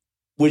need,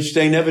 which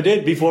they never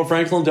did before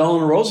Franklin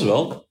Delano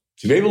Roosevelt,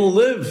 to be able to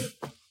live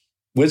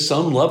with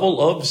some level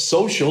of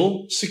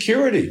social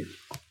security.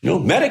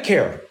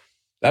 Medicare,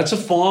 that's a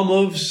form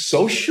of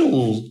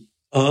social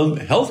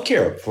health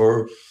care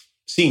for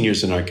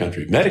seniors in our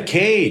country.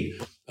 Medicaid,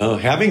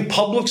 having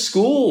public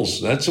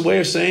schools, that's a way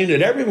of saying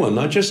that everyone,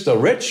 not just the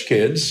rich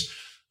kids,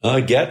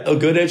 get a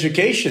good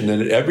education,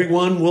 and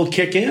everyone will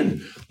kick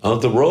in.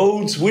 The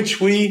roads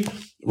which we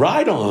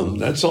ride on,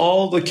 that's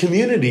all the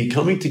community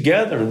coming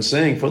together and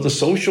saying, for the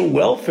social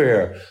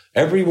welfare,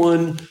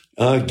 everyone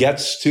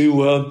gets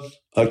to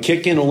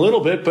kick in a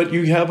little bit, but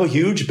you have a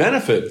huge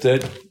benefit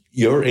that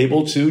you're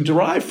able to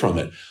derive from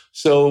it.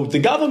 So the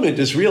government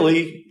is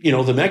really,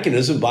 the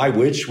mechanism by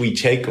which we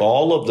take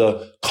all of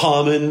the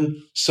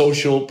common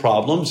social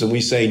problems and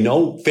we say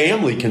no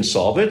family can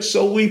solve it,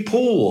 so we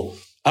pool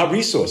our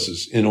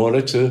resources in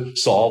order to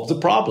solve the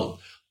problem.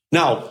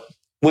 Now,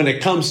 when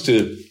it comes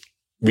to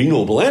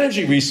renewable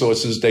energy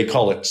resources, they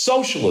call it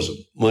socialism.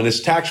 When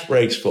it's tax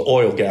breaks for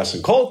oil, gas,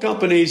 and coal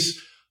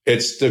companies,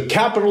 it's the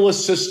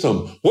capitalist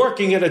system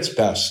working at its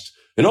best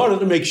in order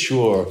to make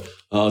sure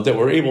that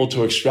we're able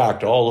to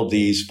extract all of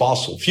these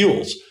fossil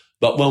fuels.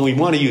 But when we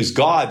want to use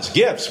God's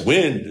gifts,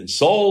 wind and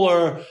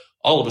solar,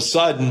 all of a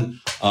sudden,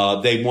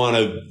 they want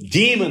to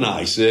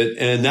demonize it.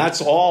 And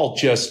that's all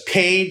just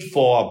paid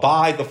for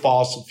by the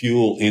fossil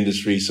fuel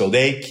industry. So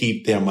they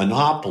keep their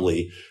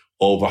monopoly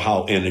over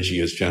how energy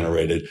is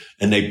generated.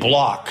 And they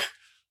block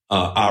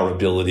our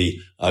ability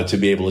to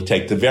be able to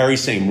take the very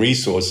same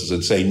resources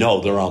and say,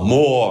 no, there are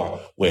more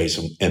ways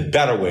and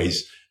better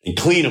ways and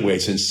cleaner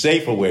ways and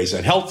safer ways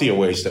and healthier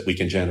ways that we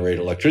can generate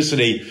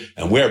electricity.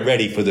 And we're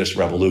ready for this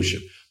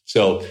revolution.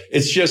 So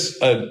it's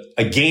just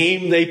a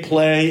game they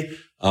play.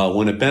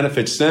 When it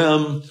benefits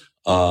them,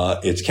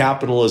 it's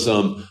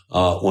capitalism.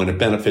 When it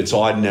benefits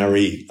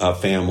ordinary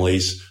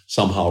families,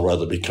 somehow or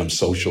other becomes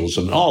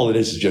socialism. And all it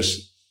is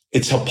just,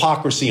 it's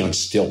hypocrisy on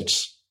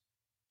stilts,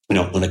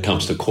 when it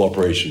comes to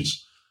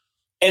corporations.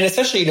 And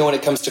especially, when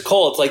it comes to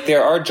coal, it's like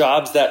there are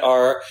jobs that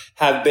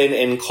have been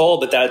in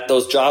coal, but that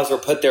those jobs were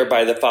put there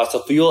by the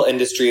fossil fuel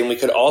industry. And we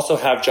could also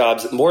have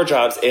more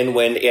jobs in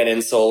wind and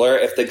in solar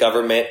if the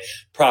government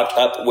propped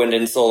up wind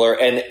and solar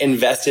and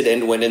invested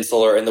in wind and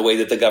solar in the way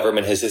that the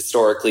government has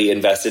historically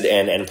invested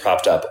in and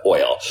propped up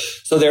oil.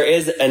 So there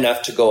is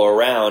enough to go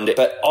around.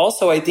 But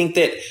also, I think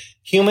that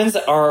humans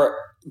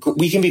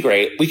we can be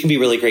great. We can be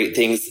really great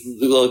things,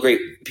 really great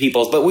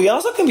people, but we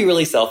also can be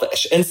really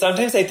selfish. And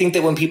sometimes I think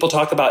that when people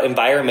talk about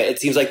environment, it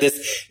seems like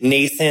this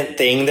nascent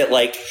thing that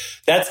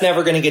that's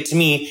never going to get to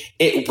me.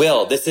 It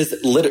will. This is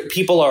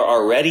people are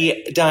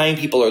already dying.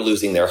 People are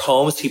losing their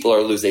homes. People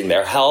are losing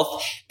their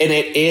health. And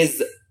it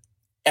is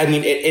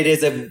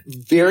a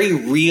very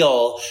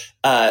real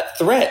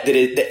threat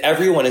that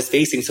everyone is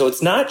facing. So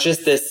it's not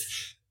just this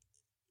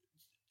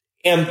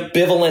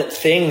ambivalent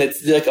thing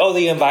that's like, oh,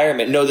 the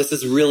environment. No, this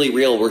is really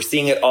real. We're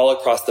seeing it all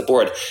across the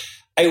board.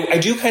 I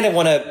do kind of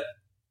want to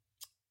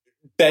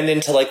bend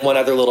into one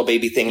other little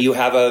baby thing. You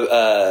have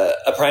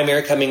a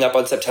primary coming up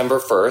on September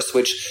 1st,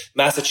 which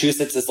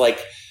Massachusetts is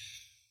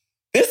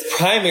this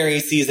primary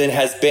season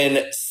has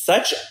been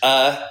such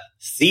a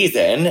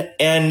season.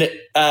 And,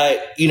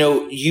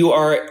 you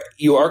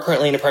are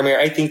currently in a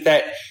primary. I think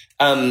that,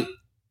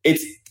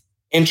 it's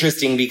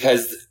interesting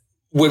because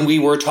when we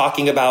were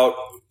talking about,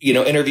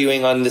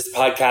 interviewing on this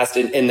podcast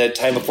in the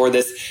time before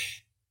this,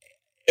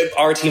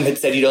 our team had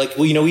said,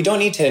 we don't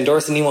need to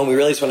endorse anyone. We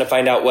really just want to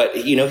find out what,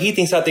 he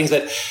thinks about things.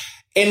 But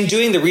in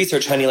doing the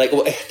research, honey,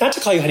 not to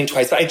call you honey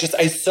twice, but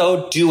I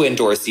so do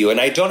endorse you. And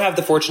I don't have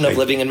the fortune of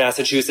living in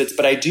Massachusetts,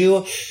 but I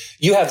do.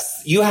 You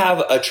have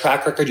a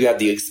track record, you have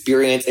the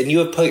experience, and you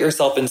have put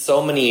yourself in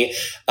so many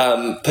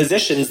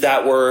positions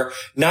that were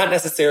not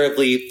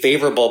necessarily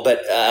favorable,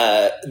 but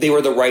they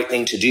were the right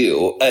thing to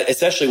do,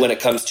 especially when it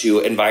comes to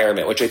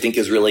environment, which I think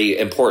is really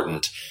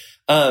important.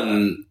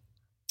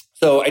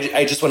 So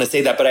I just want to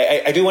say that, but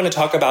I do want to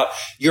talk about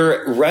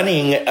you're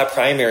running a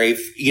primary,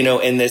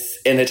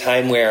 in a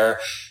time where,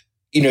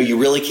 you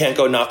really can't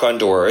go knock on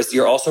doors.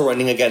 You're also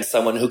running against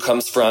someone who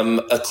comes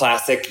from a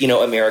classic,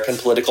 American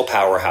political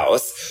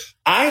powerhouse.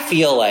 I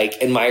feel like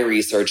in my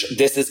research,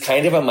 this is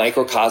kind of a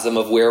microcosm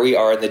of where we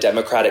are in the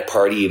Democratic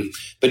Party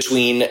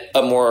between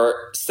a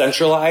more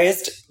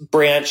centralized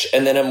branch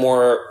and then a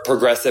more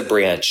progressive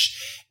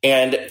branch,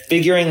 and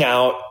figuring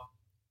out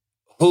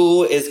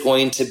who is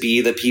going to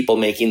be the people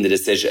making the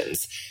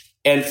decisions.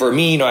 And for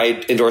me,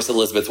 I endorsed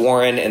Elizabeth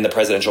Warren in the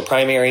presidential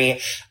primary.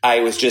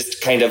 I was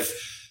just kind of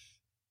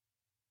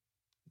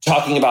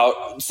talking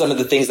about some of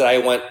the things that I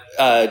want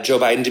Joe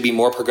Biden to be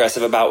more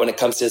progressive about when it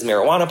comes to his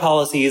marijuana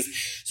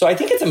policies. So I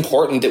think it's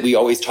important that we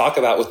always talk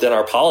about within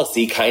our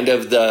policy kind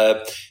of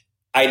the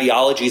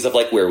ideologies of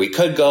where we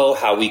could go,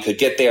 how we could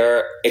get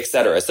there, et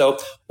cetera. So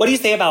what do you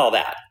say about all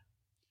that?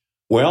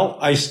 Well,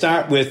 I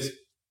start with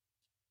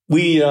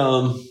we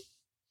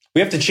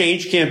have to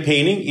change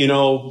campaigning.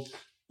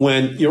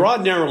 When you're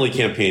ordinarily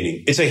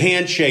campaigning, it's a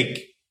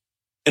handshake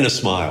and a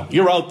smile.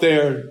 You're out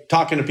there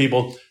talking to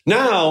people.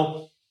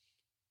 Now,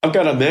 I've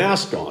got a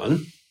mask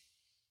on.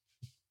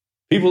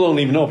 People don't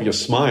even know if you're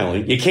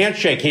smiling. You can't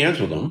shake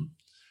hands with them.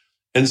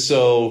 And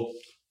so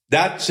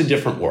that's a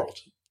different world.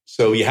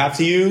 So you have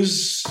to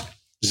use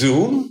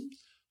Zoom.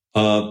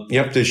 You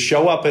have to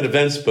show up at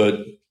events, but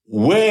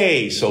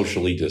way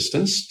socially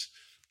distanced.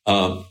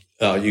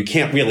 You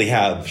can't really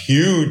have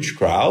huge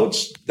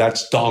crowds.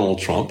 That's Donald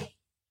Trump.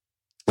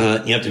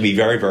 You have to be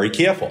very, very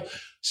careful.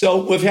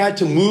 So we've had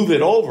to move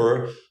it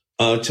over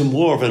to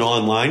more of an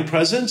online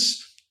presence.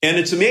 And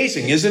it's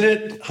amazing, isn't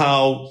it,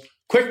 how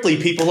quickly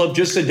people have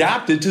just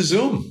adapted to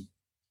Zoom.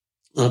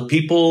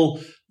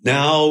 People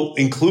now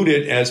include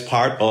it as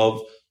part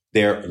of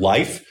their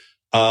life.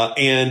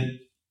 And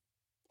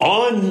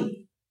on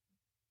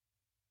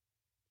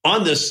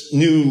this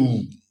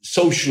new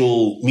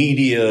social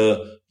media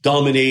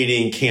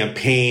dominating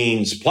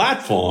campaigns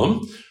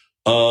platform,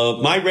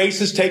 my race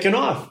has taken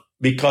off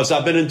because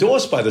I've been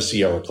endorsed by the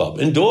Sierra Club,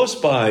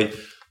 endorsed by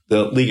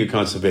the League of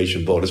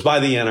Conservation Voters, by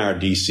the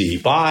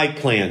NRDC, by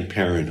Planned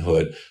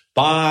Parenthood,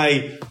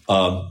 by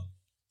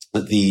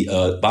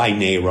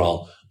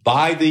NARAL,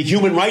 by the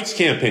Human Rights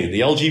Campaign.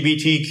 The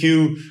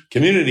LGBTQ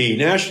community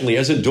nationally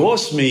has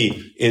endorsed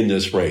me in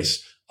this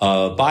race,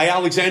 by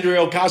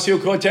Alexandria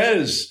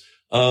Ocasio-Cortez,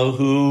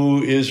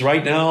 who is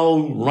right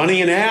now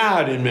running an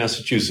ad in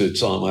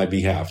Massachusetts on my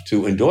behalf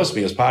to endorse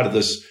me as part of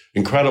this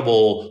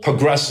incredible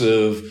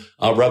progressive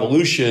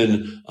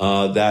revolution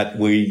that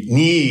we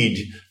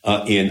need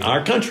in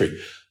our country.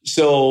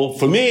 So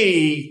for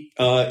me,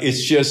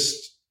 it's just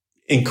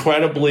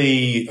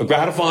incredibly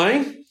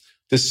gratifying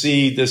to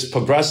see this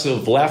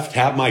progressive left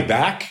have my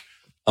back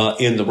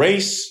in the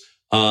race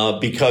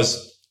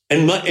because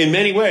in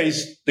many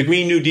ways, the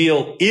Green New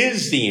Deal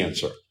is the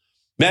answer.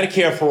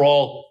 Medicare for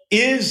all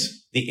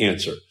is the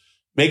answer.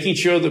 Making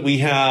sure that we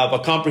have a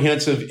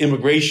comprehensive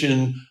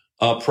immigration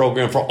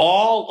program for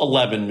all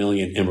 11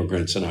 million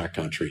immigrants in our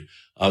country.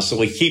 So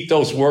we keep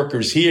those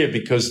workers here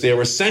because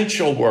they're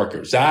essential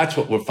workers. That's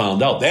what we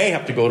found out. They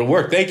have to go to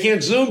work. They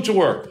can't Zoom to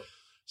work.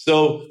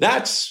 So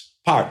that's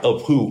part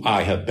of who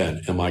I have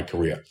been in my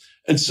career.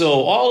 And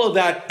so all of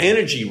that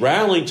energy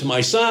rallying to my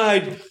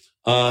side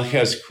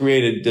has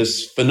created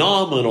this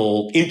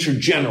phenomenal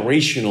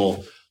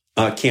intergenerational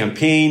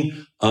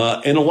campaign.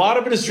 And a lot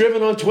of it is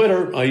driven on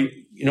Twitter. A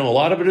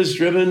lot of it is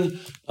driven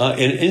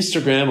in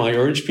Instagram. I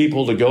urge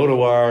people to go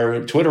to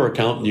our Twitter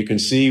account and you can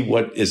see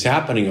what is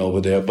happening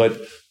over there.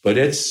 But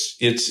it's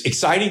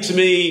exciting to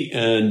me,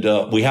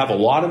 and we have a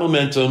lot of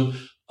momentum.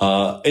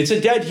 It's a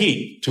dead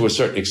heat to a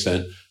certain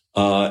extent.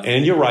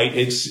 And you're right.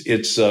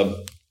 It's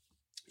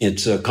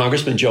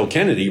Congressman Joe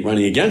Kennedy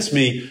running against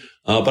me.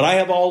 But I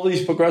have all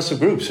these progressive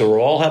groups who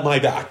all have my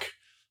back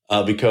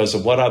because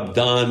of what I've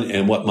done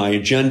and what my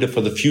agenda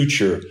for the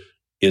future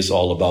is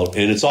all about.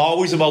 And it's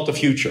always about the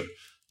future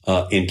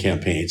in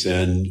campaigns.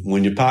 And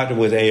when you partner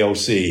with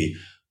AOC,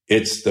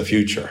 it's the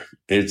future.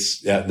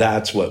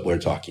 That's what we're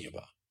talking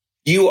about.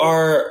 You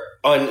are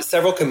on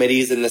several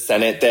committees in the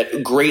Senate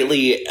that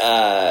greatly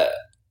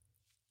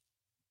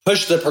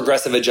push the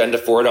progressive agenda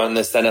forward on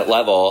the Senate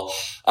level.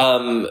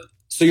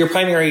 So your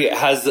primary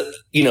has,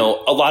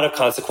 a lot of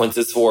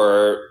consequences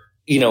for,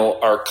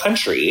 our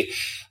country.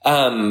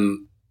 Do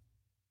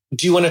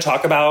you want to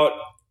talk about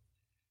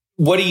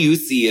what do you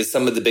see as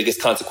some of the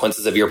biggest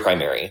consequences of your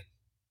primary?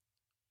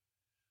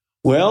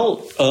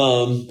 Well,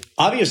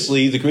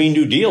 obviously the Green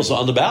New Deal is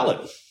on the ballot.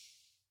 It's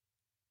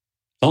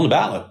on the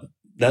ballot.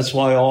 That's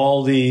why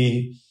all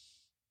the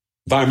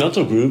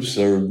environmental groups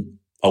are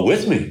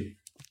with me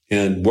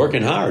and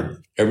working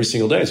hard every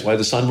single day. It's why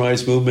the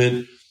Sunrise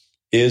Movement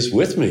is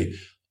with me.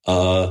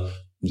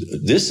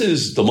 This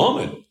is the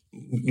moment.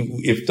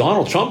 If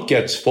Donald Trump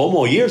gets 4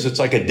 more years, it's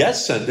like a death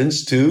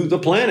sentence to the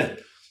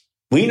planet.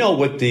 We know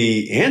what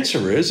the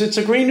answer is. It's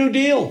a Green New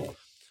Deal.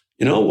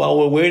 While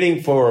we're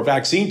waiting for a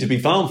vaccine to be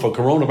found for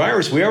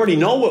coronavirus, we already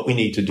know what we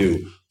need to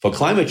do for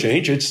climate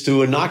change. It's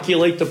to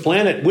inoculate the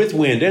planet with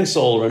wind and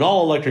solar and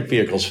all electric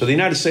vehicles, for the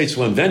United States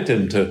to invent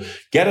them, to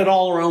get it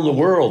all around the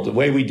world, the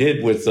way we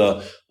did with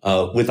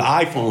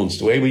iPhones,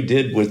 the way we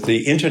did with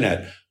the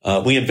internet.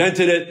 We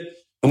invented it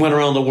and went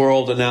around the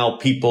world, and now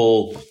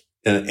people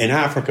in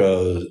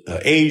Africa,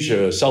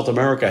 Asia, South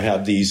America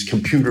have these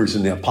computers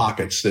in their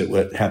pockets that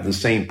would have the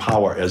same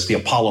power as the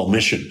Apollo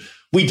mission.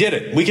 We did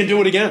it. We can do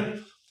it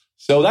again.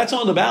 So that's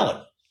on the ballot.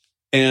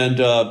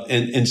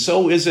 And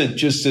so isn't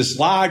just this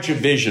larger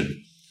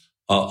vision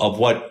of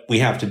what we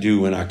have to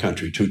do in our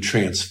country to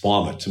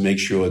transform it, to make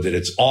sure that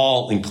it's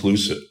all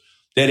inclusive,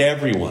 that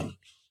everyone,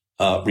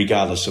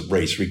 regardless of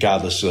race,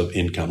 regardless of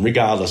income,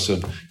 regardless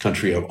of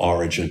country of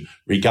origin,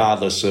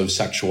 regardless of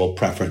sexual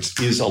preference,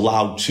 is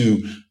allowed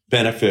to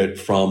benefit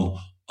from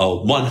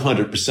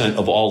 100%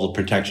 of all the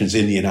protections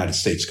in the United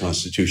States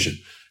Constitution.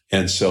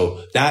 And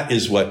so that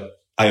is what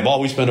I have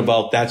always been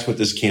about. That's what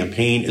this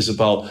campaign is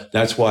about.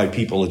 That's why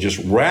people are just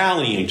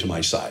rallying to my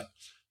side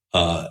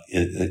by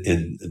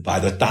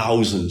the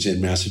thousands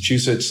in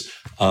Massachusetts.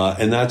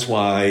 And that's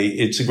why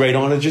it's a great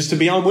honor just to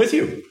be on with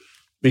you,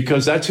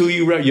 because that's who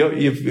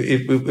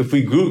if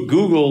we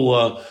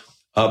Google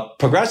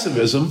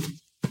progressivism,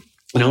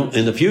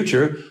 in the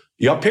future,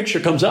 your picture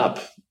comes up.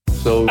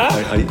 So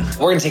we're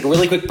going to take a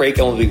really quick break,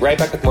 and we'll be right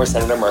back with more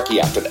Senator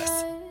Markey after this.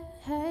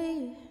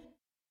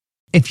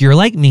 If you're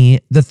like me,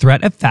 the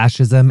threat of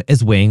fascism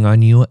is weighing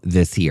on you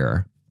this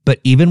year. But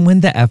even when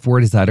the F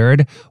word is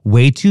uttered,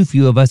 way too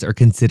few of us are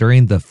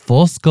considering the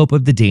full scope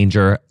of the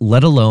danger,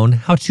 let alone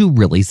how to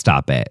really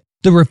stop it.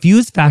 The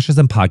Refuse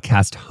Fascism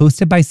podcast,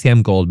 hosted by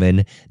Sam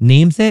Goldman,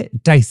 names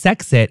it,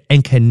 dissects it,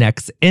 and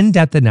connects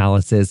in-depth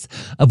analysis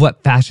of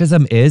what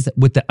fascism is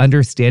with the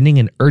understanding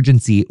and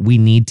urgency we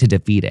need to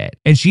defeat it.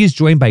 And she is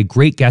joined by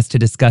great guests to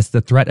discuss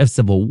the threat of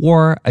civil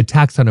war,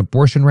 attacks on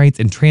abortion rights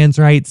and trans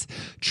rights,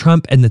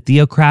 Trump and the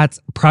theocrats,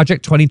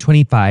 Project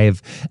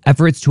 2025,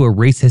 efforts to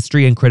erase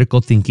history and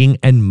critical thinking,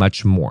 and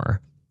much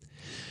more.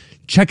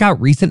 Check out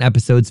recent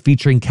episodes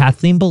featuring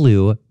Kathleen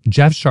Belew,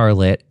 Jeff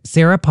Charlotte,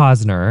 Sarah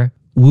Posner,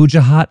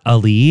 Wujahat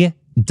Ali,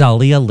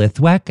 Dahlia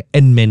Lithwick,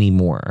 and many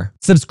more.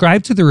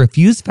 Subscribe to the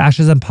Refuse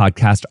Fascism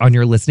podcast on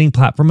your listening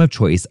platform of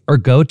choice, or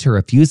go to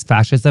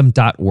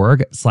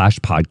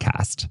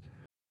refusefascism.org/podcast.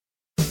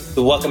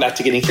 Welcome back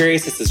to Getting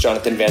Curious. This is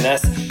Jonathan Van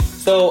Ness.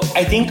 So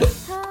I think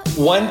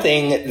one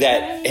thing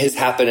that has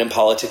happened in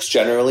politics,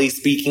 generally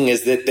speaking,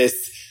 is that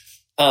this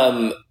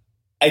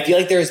I feel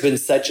like there's been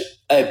such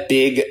a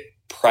big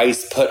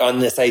price put on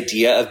this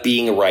idea of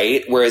being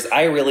right, whereas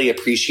I really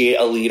appreciate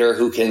a leader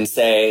who can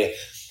say,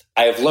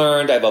 I've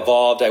learned, I've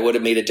evolved, I would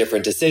have made a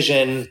different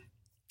decision,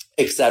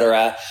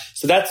 etc.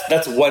 So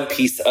that's one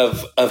piece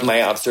of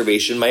my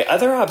observation. My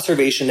other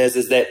observation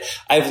is that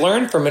I've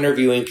learned from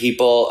interviewing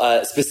people,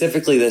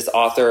 specifically this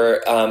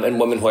author and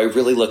woman who I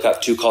really look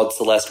up to called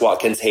Celeste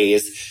Watkins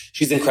Hayes.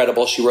 She's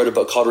incredible. She wrote a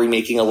book called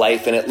Remaking a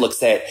Life, and it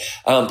looks at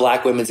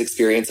Black women's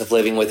experience of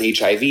living with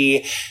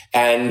HIV.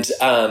 And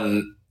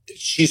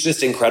she's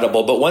just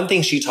incredible. But one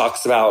thing she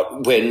talks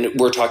about when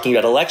we're talking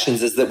about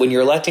elections is that when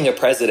you're electing a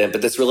president,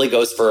 but this really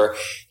goes for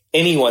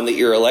anyone that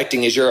you're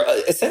electing, is you're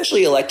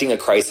essentially electing a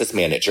crisis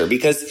manager,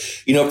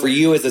 because, you know, for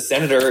you as a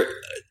senator,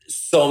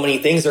 so many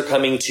things are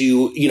coming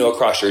to, you know,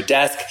 across your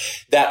desk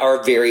that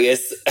are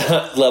various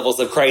levels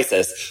of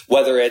crisis,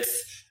 whether it's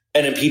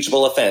an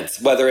impeachable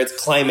offense, whether it's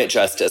climate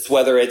justice,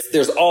 whether it's,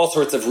 there's all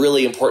sorts of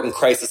really important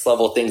crisis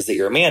level things that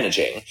you're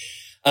managing.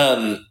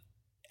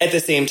 At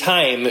the same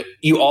time,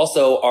 you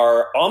also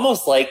are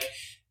almost like,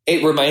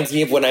 it reminds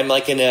me of when I'm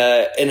like in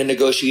a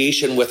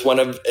negotiation with one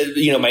of,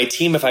 you know, my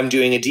team. If I'm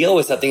doing a deal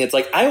with something, it's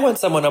like, I want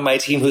someone on my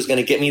team who's going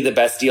to get me the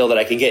best deal that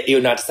I can get, you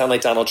know, not to sound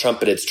like Donald Trump,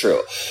 but it's true.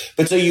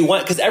 But so you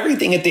want, because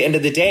everything at the end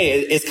of the day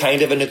is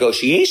kind of a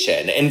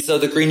negotiation. And so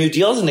the Green New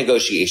Deal is a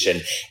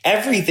negotiation.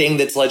 Everything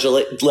that's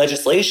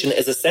legislation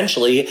is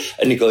essentially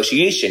a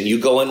negotiation. You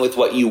go in with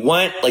what you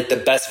want, like the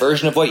best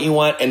version of what you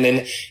want. And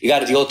then you got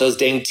to deal with those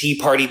dang Tea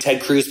Party,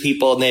 Ted Cruz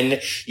people. And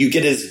then you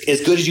get as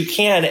good as you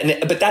can.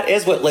 But that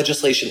is what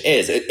legislation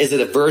is. Is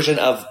it a version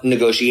of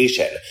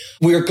negotiation?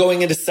 We're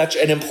going into such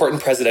an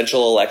important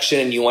presidential election,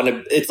 and you want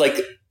to, it's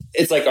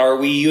like, are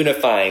we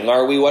unifying?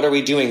 What are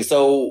we doing?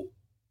 So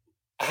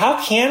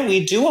how can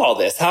we do all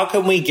this? How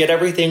can we get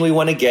everything we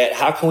want to get?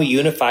 How can we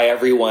unify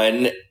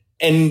everyone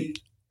and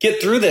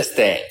get through this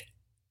thing?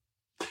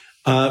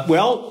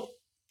 Well,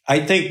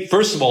 I think,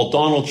 first of all,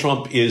 Donald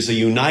Trump is a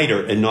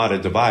uniter and not a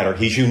divider.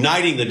 He's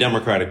uniting the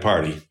Democratic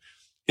Party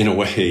in a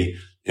way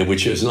in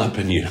which has not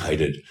been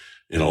united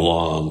in a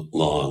long,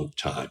 long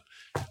time.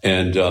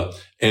 And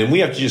we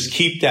have to just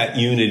keep that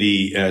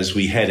unity as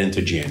we head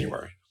into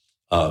January,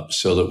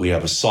 so that we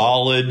have a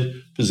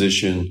solid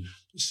position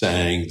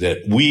saying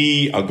that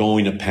we are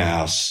going to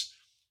pass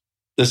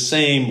the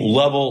same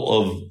level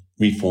of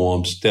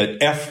reforms that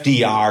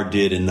FDR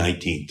did in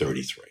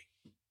 1933.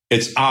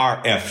 It's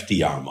our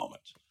FDR moment.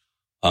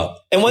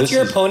 And what's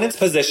your opponent's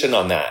position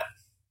on that?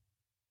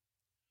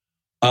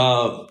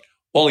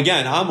 Well,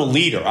 again, I'm a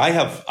leader. I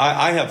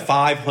have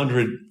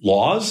 500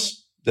 laws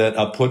that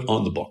are put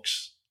on the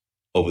books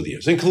over the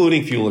years,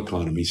 including fuel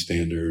economy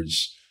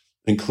standards,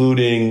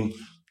 including,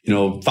 you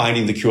know,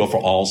 finding the cure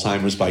for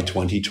Alzheimer's by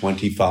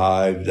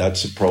 2025.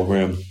 That's a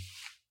program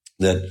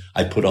that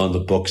I put on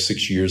the books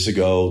 6 years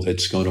ago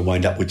that's going to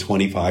wind up with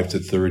 $25 to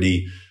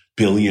 $30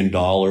 billion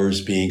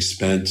being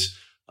spent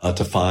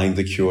to find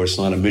the cure. It's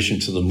not a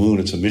mission to the moon.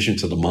 It's a mission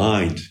to the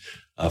mind.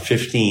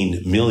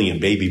 15 million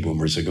baby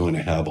boomers are going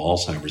to have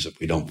Alzheimer's if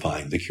we don't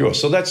find the cure.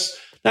 So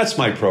that's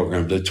my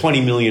program. The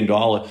 $25 million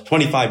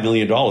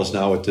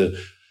now at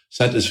the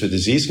Centers for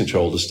Disease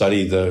Control to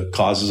study the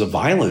causes of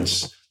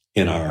violence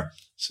in our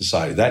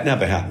society. That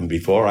never happened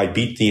before. I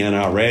beat the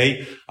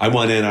NRA. I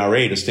want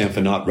NRA to stand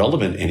for not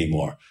relevant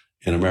anymore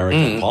in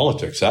American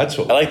politics. That's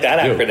what I like that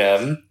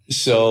acronym.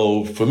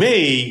 So for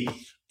me,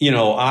 you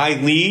know,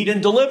 I lead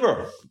and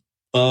deliver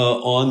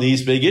on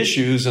these big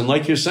issues. And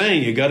like you're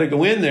saying, you got to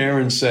go in there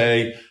and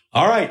say,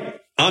 all right,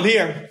 I'm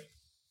here.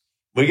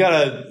 We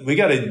gotta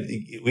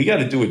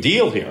do a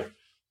deal here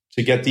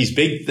to get these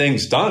big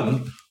things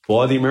done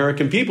for the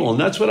American people. And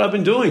that's what I've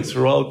been doing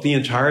throughout the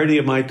entirety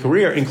of my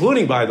career,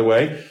 including, by the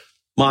way,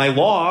 my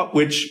law,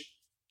 which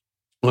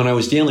when I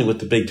was dealing with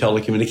the big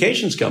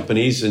telecommunications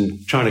companies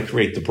and trying to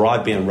create the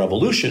broadband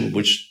revolution,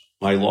 which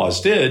my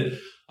laws did,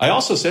 I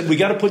also said, we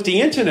got to put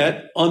the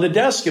internet on the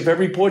desk of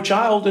every poor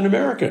child in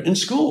America in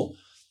school.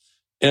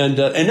 And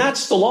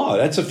that's the law.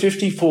 That's a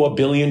 $54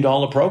 billion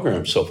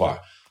program so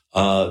far,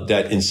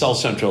 that in South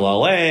Central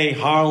LA,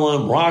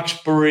 Harlem,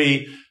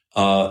 Roxbury,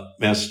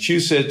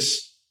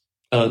 Massachusetts,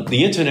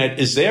 the internet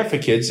is there for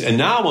kids. And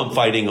now I'm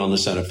fighting on the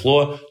Senate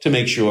floor to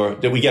make sure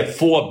that we get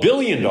 $4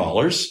 billion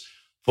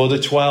for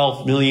the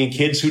 12 million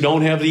kids who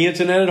don't have the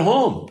internet at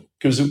home,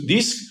 because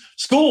these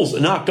schools are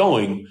not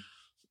going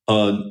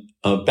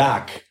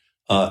back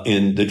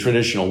in the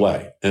traditional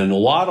way. And a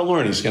lot of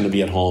learning is going to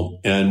be at home.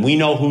 And we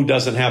know who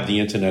doesn't have the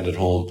internet at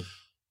home: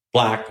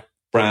 Black,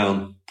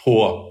 brown,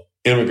 poor,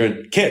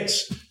 immigrant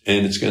kids.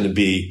 And it's going to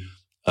be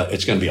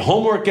a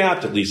homework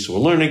gap that leads to a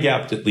learning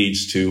gap that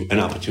leads to an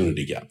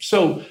opportunity gap.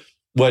 So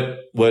what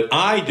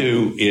I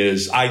do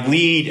is I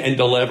lead and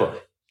deliver.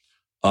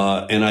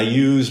 And I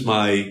use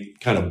my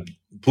kind of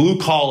blue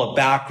collar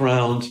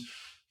background.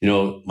 You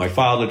know, my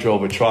father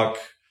drove a truck.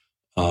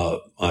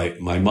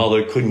 My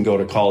mother couldn't go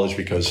to college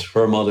because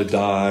her mother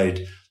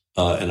died.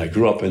 And I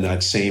grew up in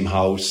that same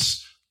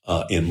house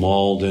in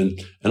Malden.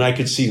 And I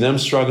could see them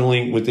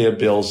struggling with their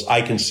bills.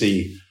 I can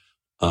see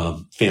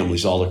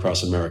families all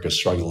across America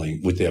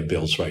struggling with their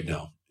bills right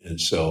now. And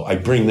so I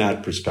bring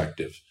that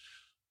perspective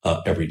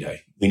every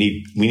day. We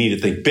need to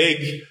think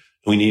big.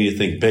 We need to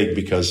think big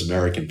because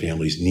American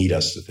families need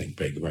us to think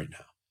big right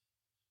now.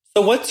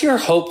 So what's your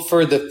hope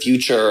for the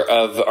future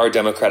of our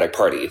Democratic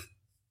Party?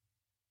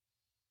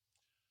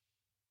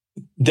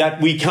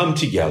 That we come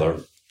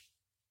together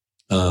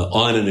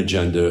on an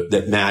agenda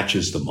that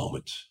matches the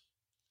moment.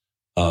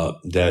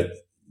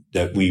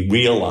 That we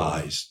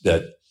realize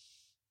that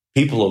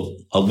people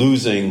are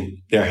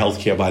losing their health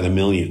care by the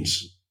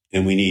millions,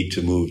 and we need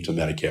to move to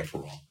Medicare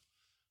for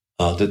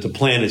all. That the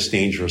plan is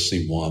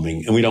dangerously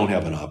warming, and we don't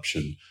have an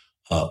option.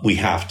 We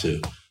have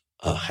to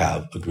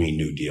have a Green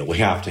New Deal. We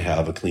have to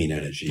have a clean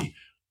energy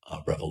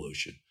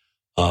revolution.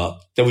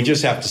 That we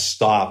just have to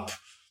stop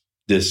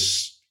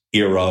this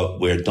era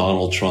where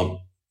Donald Trump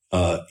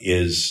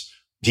is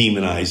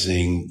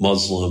demonizing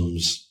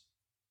Muslims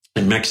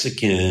and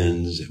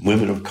Mexicans and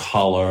women of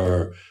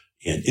color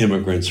and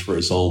immigrants for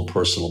his own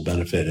personal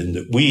benefit. And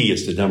that we,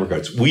 as the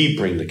Democrats, we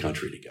bring the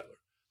country together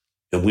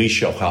and we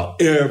show how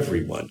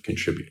everyone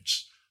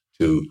contributes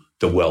to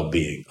the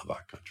well-being of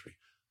our country.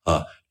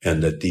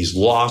 And that these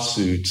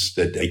lawsuits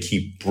that they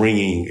keep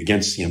bringing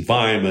against the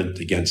environment,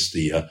 against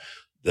the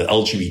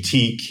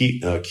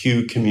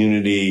LGBTQ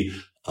community,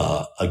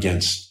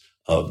 against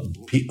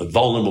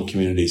vulnerable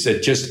communities,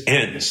 it just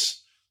ends.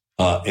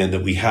 And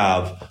that we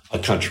have a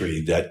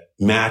country that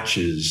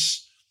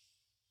matches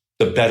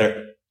the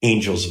better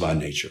angels of our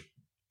nature.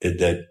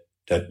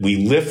 That we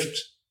lift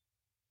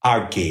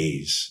our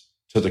gaze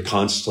to the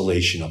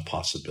constellation of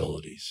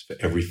possibilities for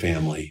every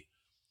family,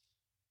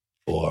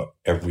 for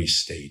every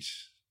state,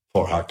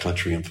 for our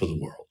country and for the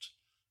world.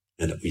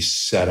 And that we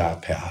set our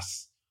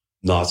path,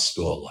 not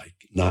star-like,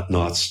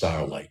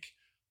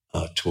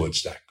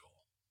 towards that goal.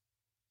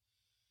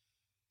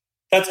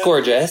 That's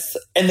gorgeous.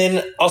 And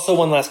then also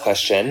one last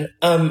question.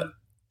 And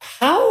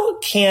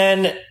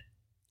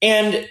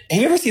have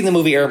you ever seen the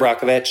movie Erin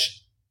Brockovich?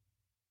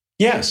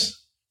 Yes.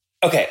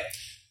 Okay.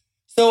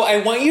 So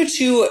I want you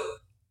to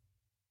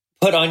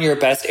put on your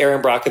best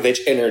Erin Brockovich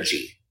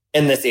energy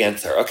in this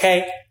answer,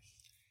 okay?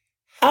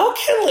 How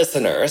can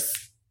listeners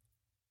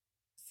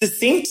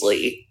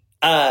succinctly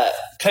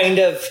kind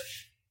of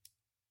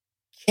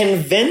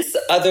convince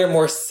other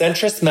more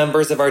centrist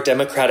members of our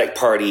Democratic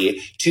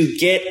Party to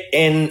get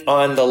in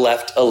on the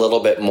left a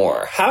little bit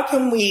more? How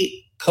can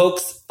we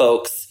coax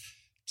folks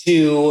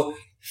to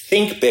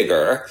think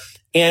bigger?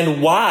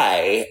 And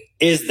why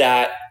is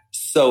that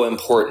so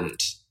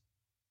important?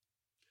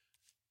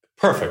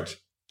 Perfect.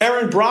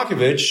 Erin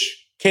Brockovich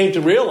came to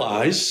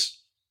realize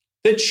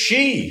that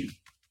she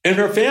and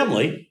her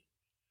family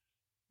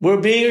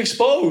were being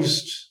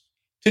exposed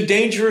to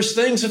dangerous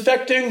things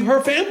affecting her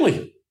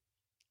family.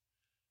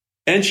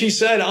 And she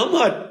said, I'm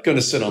not going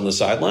to sit on the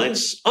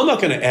sidelines. I'm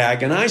not going to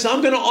agonize.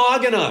 I'm going to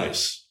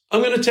organize.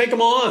 I'm going to take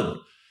them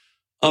on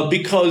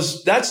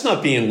because that's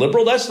not being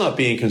liberal. That's not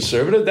being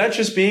conservative. That's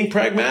just being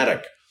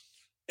pragmatic.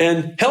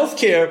 And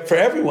healthcare for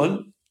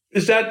everyone,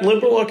 is that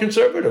liberal or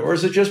conservative, or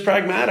is it just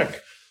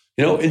pragmatic?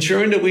 You know,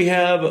 ensuring that we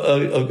have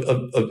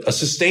a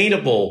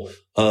sustainable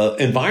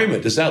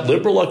environment, is that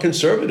liberal or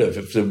conservative?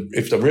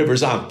 If the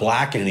rivers aren't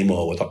black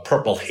anymore with a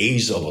purple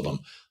haze over them,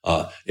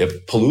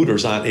 if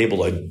polluters aren't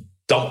able to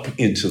dump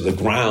into the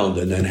ground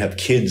and then have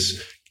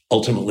kids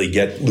ultimately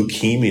get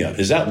leukemia,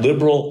 is that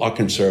liberal or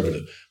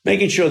conservative?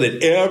 Making sure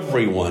that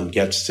everyone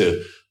gets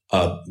to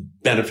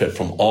benefit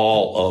from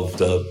all of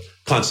the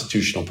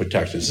constitutional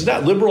protections. Is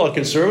that liberal or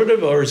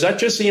conservative, or is that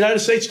just the United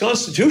States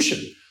Constitution?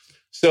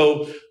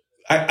 So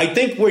I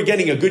think we're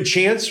getting a good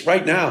chance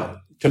right now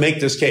to make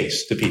this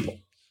case to people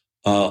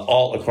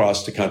all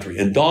across the country.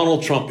 And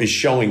Donald Trump is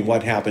showing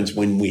what happens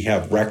when we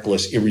have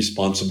reckless,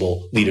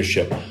 irresponsible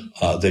leadership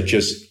that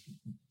just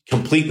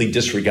completely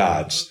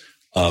disregards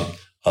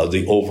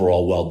the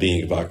overall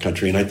well-being of our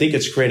country. And I think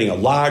it's creating a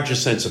larger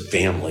sense of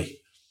family,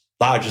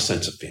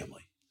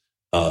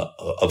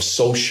 of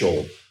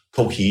social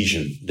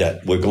cohesion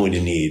that we're going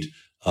to need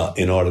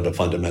in order to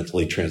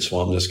fundamentally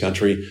transform this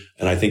country.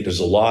 And I think there's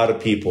a lot of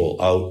people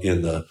out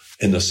in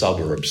the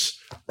suburbs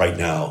right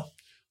now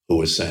who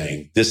are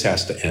saying, this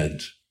has to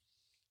end.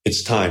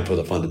 It's time for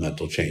the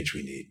fundamental change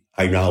we need.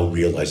 I now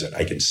realize it.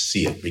 I can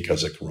see it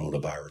because of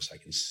coronavirus. I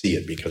can see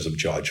it because of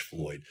George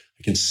Floyd.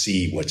 I can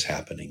see what's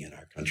happening in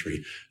our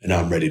country. And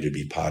I'm ready to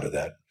be part of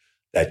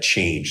that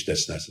change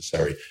that's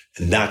necessary.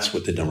 And that's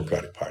what the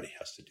Democratic Party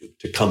has to do,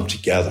 to come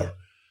together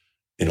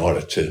in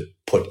order to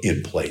put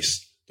in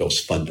place those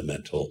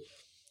fundamental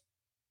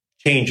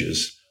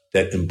changes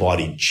that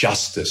embody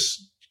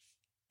justice,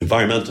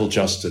 environmental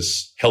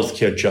justice,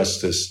 healthcare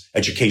justice,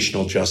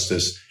 educational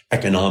justice,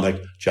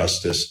 economic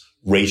justice,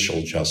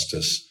 racial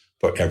justice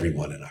for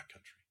everyone in our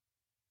country.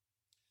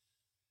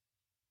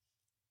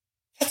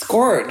 That's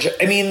gorgeous.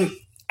 I mean,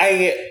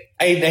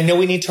 I know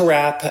we need to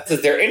wrap.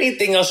 Is there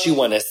anything else you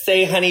want to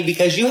say, honey?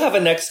 Because you have a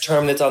next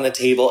term that's on the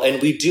table,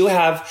 and we do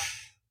have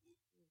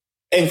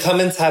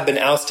incumbents have been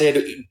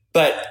ousted,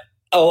 but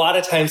a lot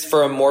of times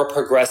for a more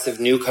progressive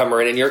newcomer.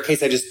 And in your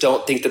case, I just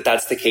don't think that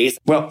that's the case.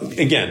 Well,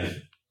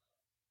 again,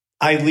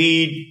 I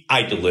lead,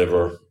 I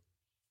deliver.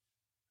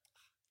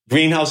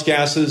 Greenhouse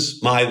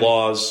gases, my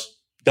laws.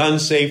 Gun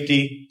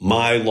safety,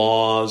 my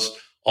laws.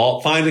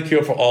 Find a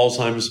cure for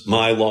Alzheimer's,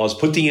 my laws.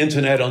 Put the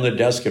internet on the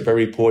desk of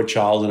every poor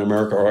child in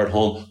America or at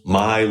home,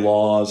 my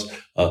laws.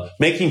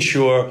 Making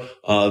sure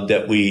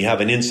that we have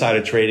an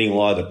insider trading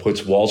law that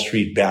puts Wall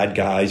Street bad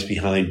guys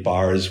behind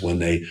bars when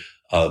they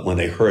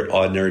hurt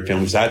ordinary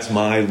families. That's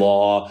my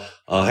law.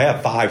 I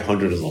have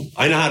 500 of them.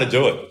 I know how to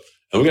do it.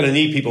 And we're going to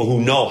need people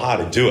who know how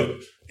to do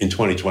it in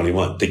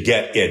 2021 to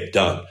get it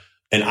done.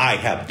 And I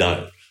have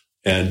done it.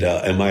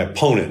 And my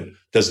opponent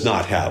does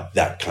not have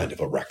that kind of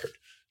a record.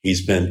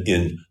 He's been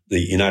in the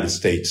United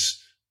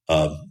States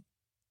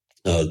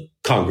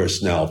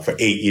Congress now for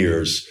 8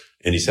 years,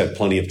 and he's had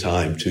plenty of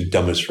time to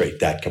demonstrate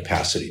that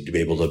capacity to be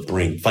able to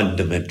bring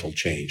fundamental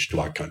change to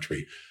our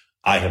country.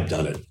 I have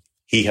done it.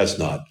 He has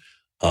not.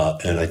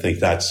 And I think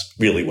that's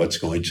really what's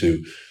going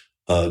to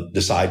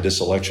decide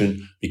this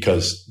election,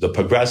 because the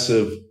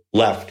progressive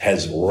left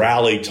has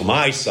rallied to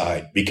my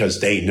side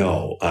because they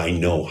know I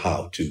know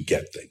how to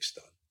get things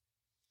done.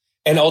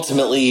 And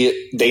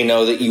ultimately, they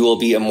know that you will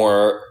be a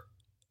more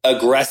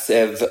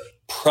aggressive,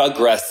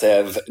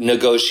 progressive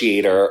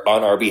negotiator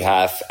on our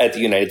behalf at the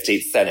United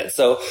States Senate.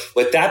 So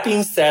with that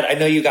being said, I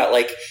know you got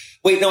I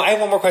have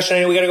one more question. I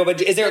know we got to go, but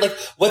is there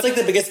what's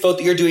the biggest vote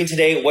that you're doing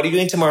today? What are you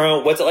doing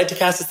tomorrow? What's it like to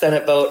cast a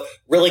Senate vote?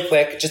 Really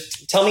quick,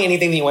 just tell me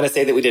anything that you want to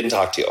say that we didn't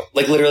talk to.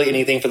 Literally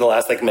anything for the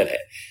last minute.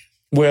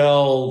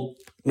 Well,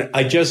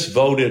 I just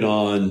voted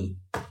on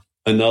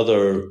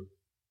another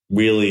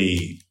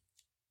really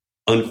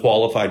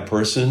unqualified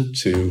person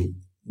to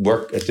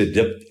work at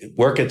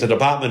the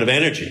Department of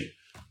Energy,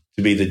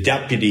 to be the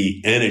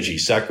Deputy Energy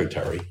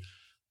Secretary.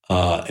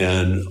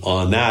 And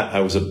on that,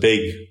 I was a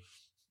big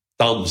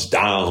thumbs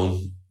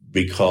down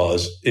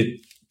because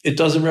it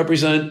doesn't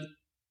represent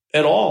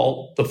at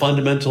all the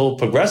fundamental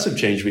progressive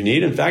change we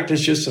need. In fact,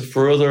 it's just a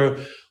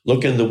further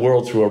look in the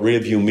world through a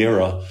rearview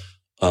mirror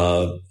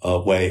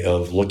way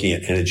of looking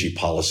at energy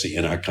policy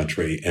in our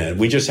country. And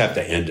we just have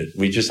to end it.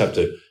 We just have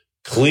to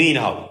clean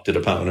out the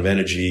Department of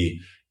Energy,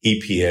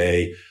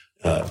 EPA.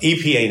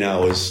 EPA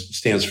now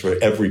stands for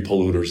every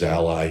polluter's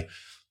ally.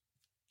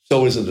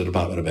 So isn't the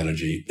Department of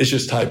Energy. It's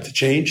just time to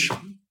change.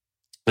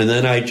 And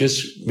then I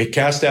just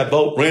cast that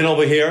vote, ran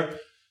over here,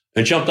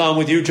 and jumped on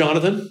with you,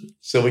 Jonathan,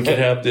 so we could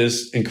have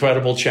this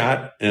incredible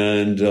chat.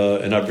 And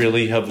I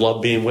really have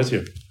loved being with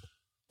you.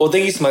 Well,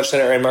 thank you so much,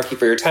 Senator Markey,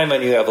 for your time. I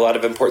know you have a lot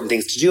of important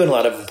things to do and a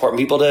lot of important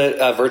people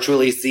to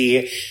virtually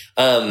see.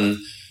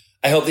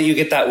 I hope that you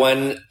get that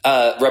one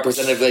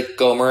Representative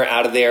Gomer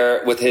out of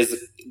there with his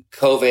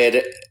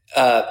COVID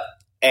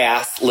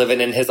ass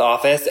living in his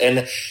office.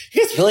 And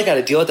you guys really got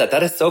to deal with that.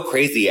 That is so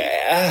crazy.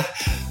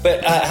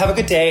 But have a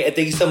good day, and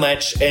thank you so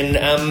much.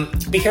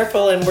 And be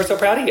careful, and we're so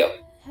proud of you.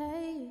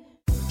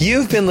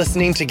 You've been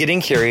listening to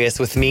Getting Curious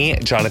with me,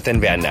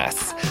 Jonathan Van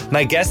Ness.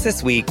 My guest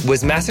this week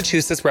was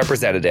Massachusetts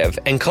Representative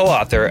and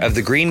co-author of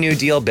the Green New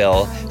Deal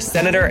bill,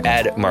 Senator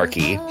Ed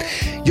Markey.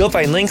 You'll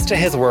find links to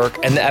his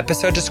work in the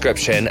episode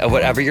description of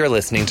whatever you're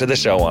listening to the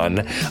show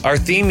on. Our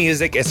theme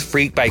music is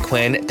Freak by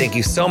Quinn. Thank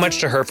you so much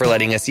to her for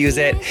letting us use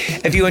it.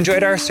 If you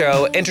enjoyed our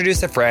show,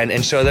 introduce a friend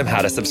and show them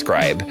how to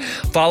subscribe.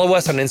 Follow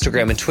us on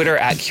Instagram and Twitter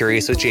at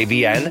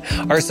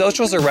CuriousWithJVN. Our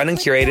socials are run and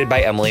curated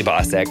by Emily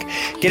Bosick.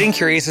 Getting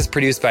Curious is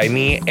produced by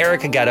me,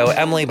 Erica Ghetto,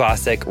 Emily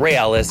Bosick, Ray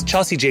Ellis,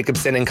 Chelsea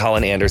Jacobson, and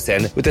Colin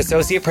Anderson, with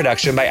associate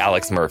production by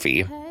Alex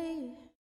Murphy.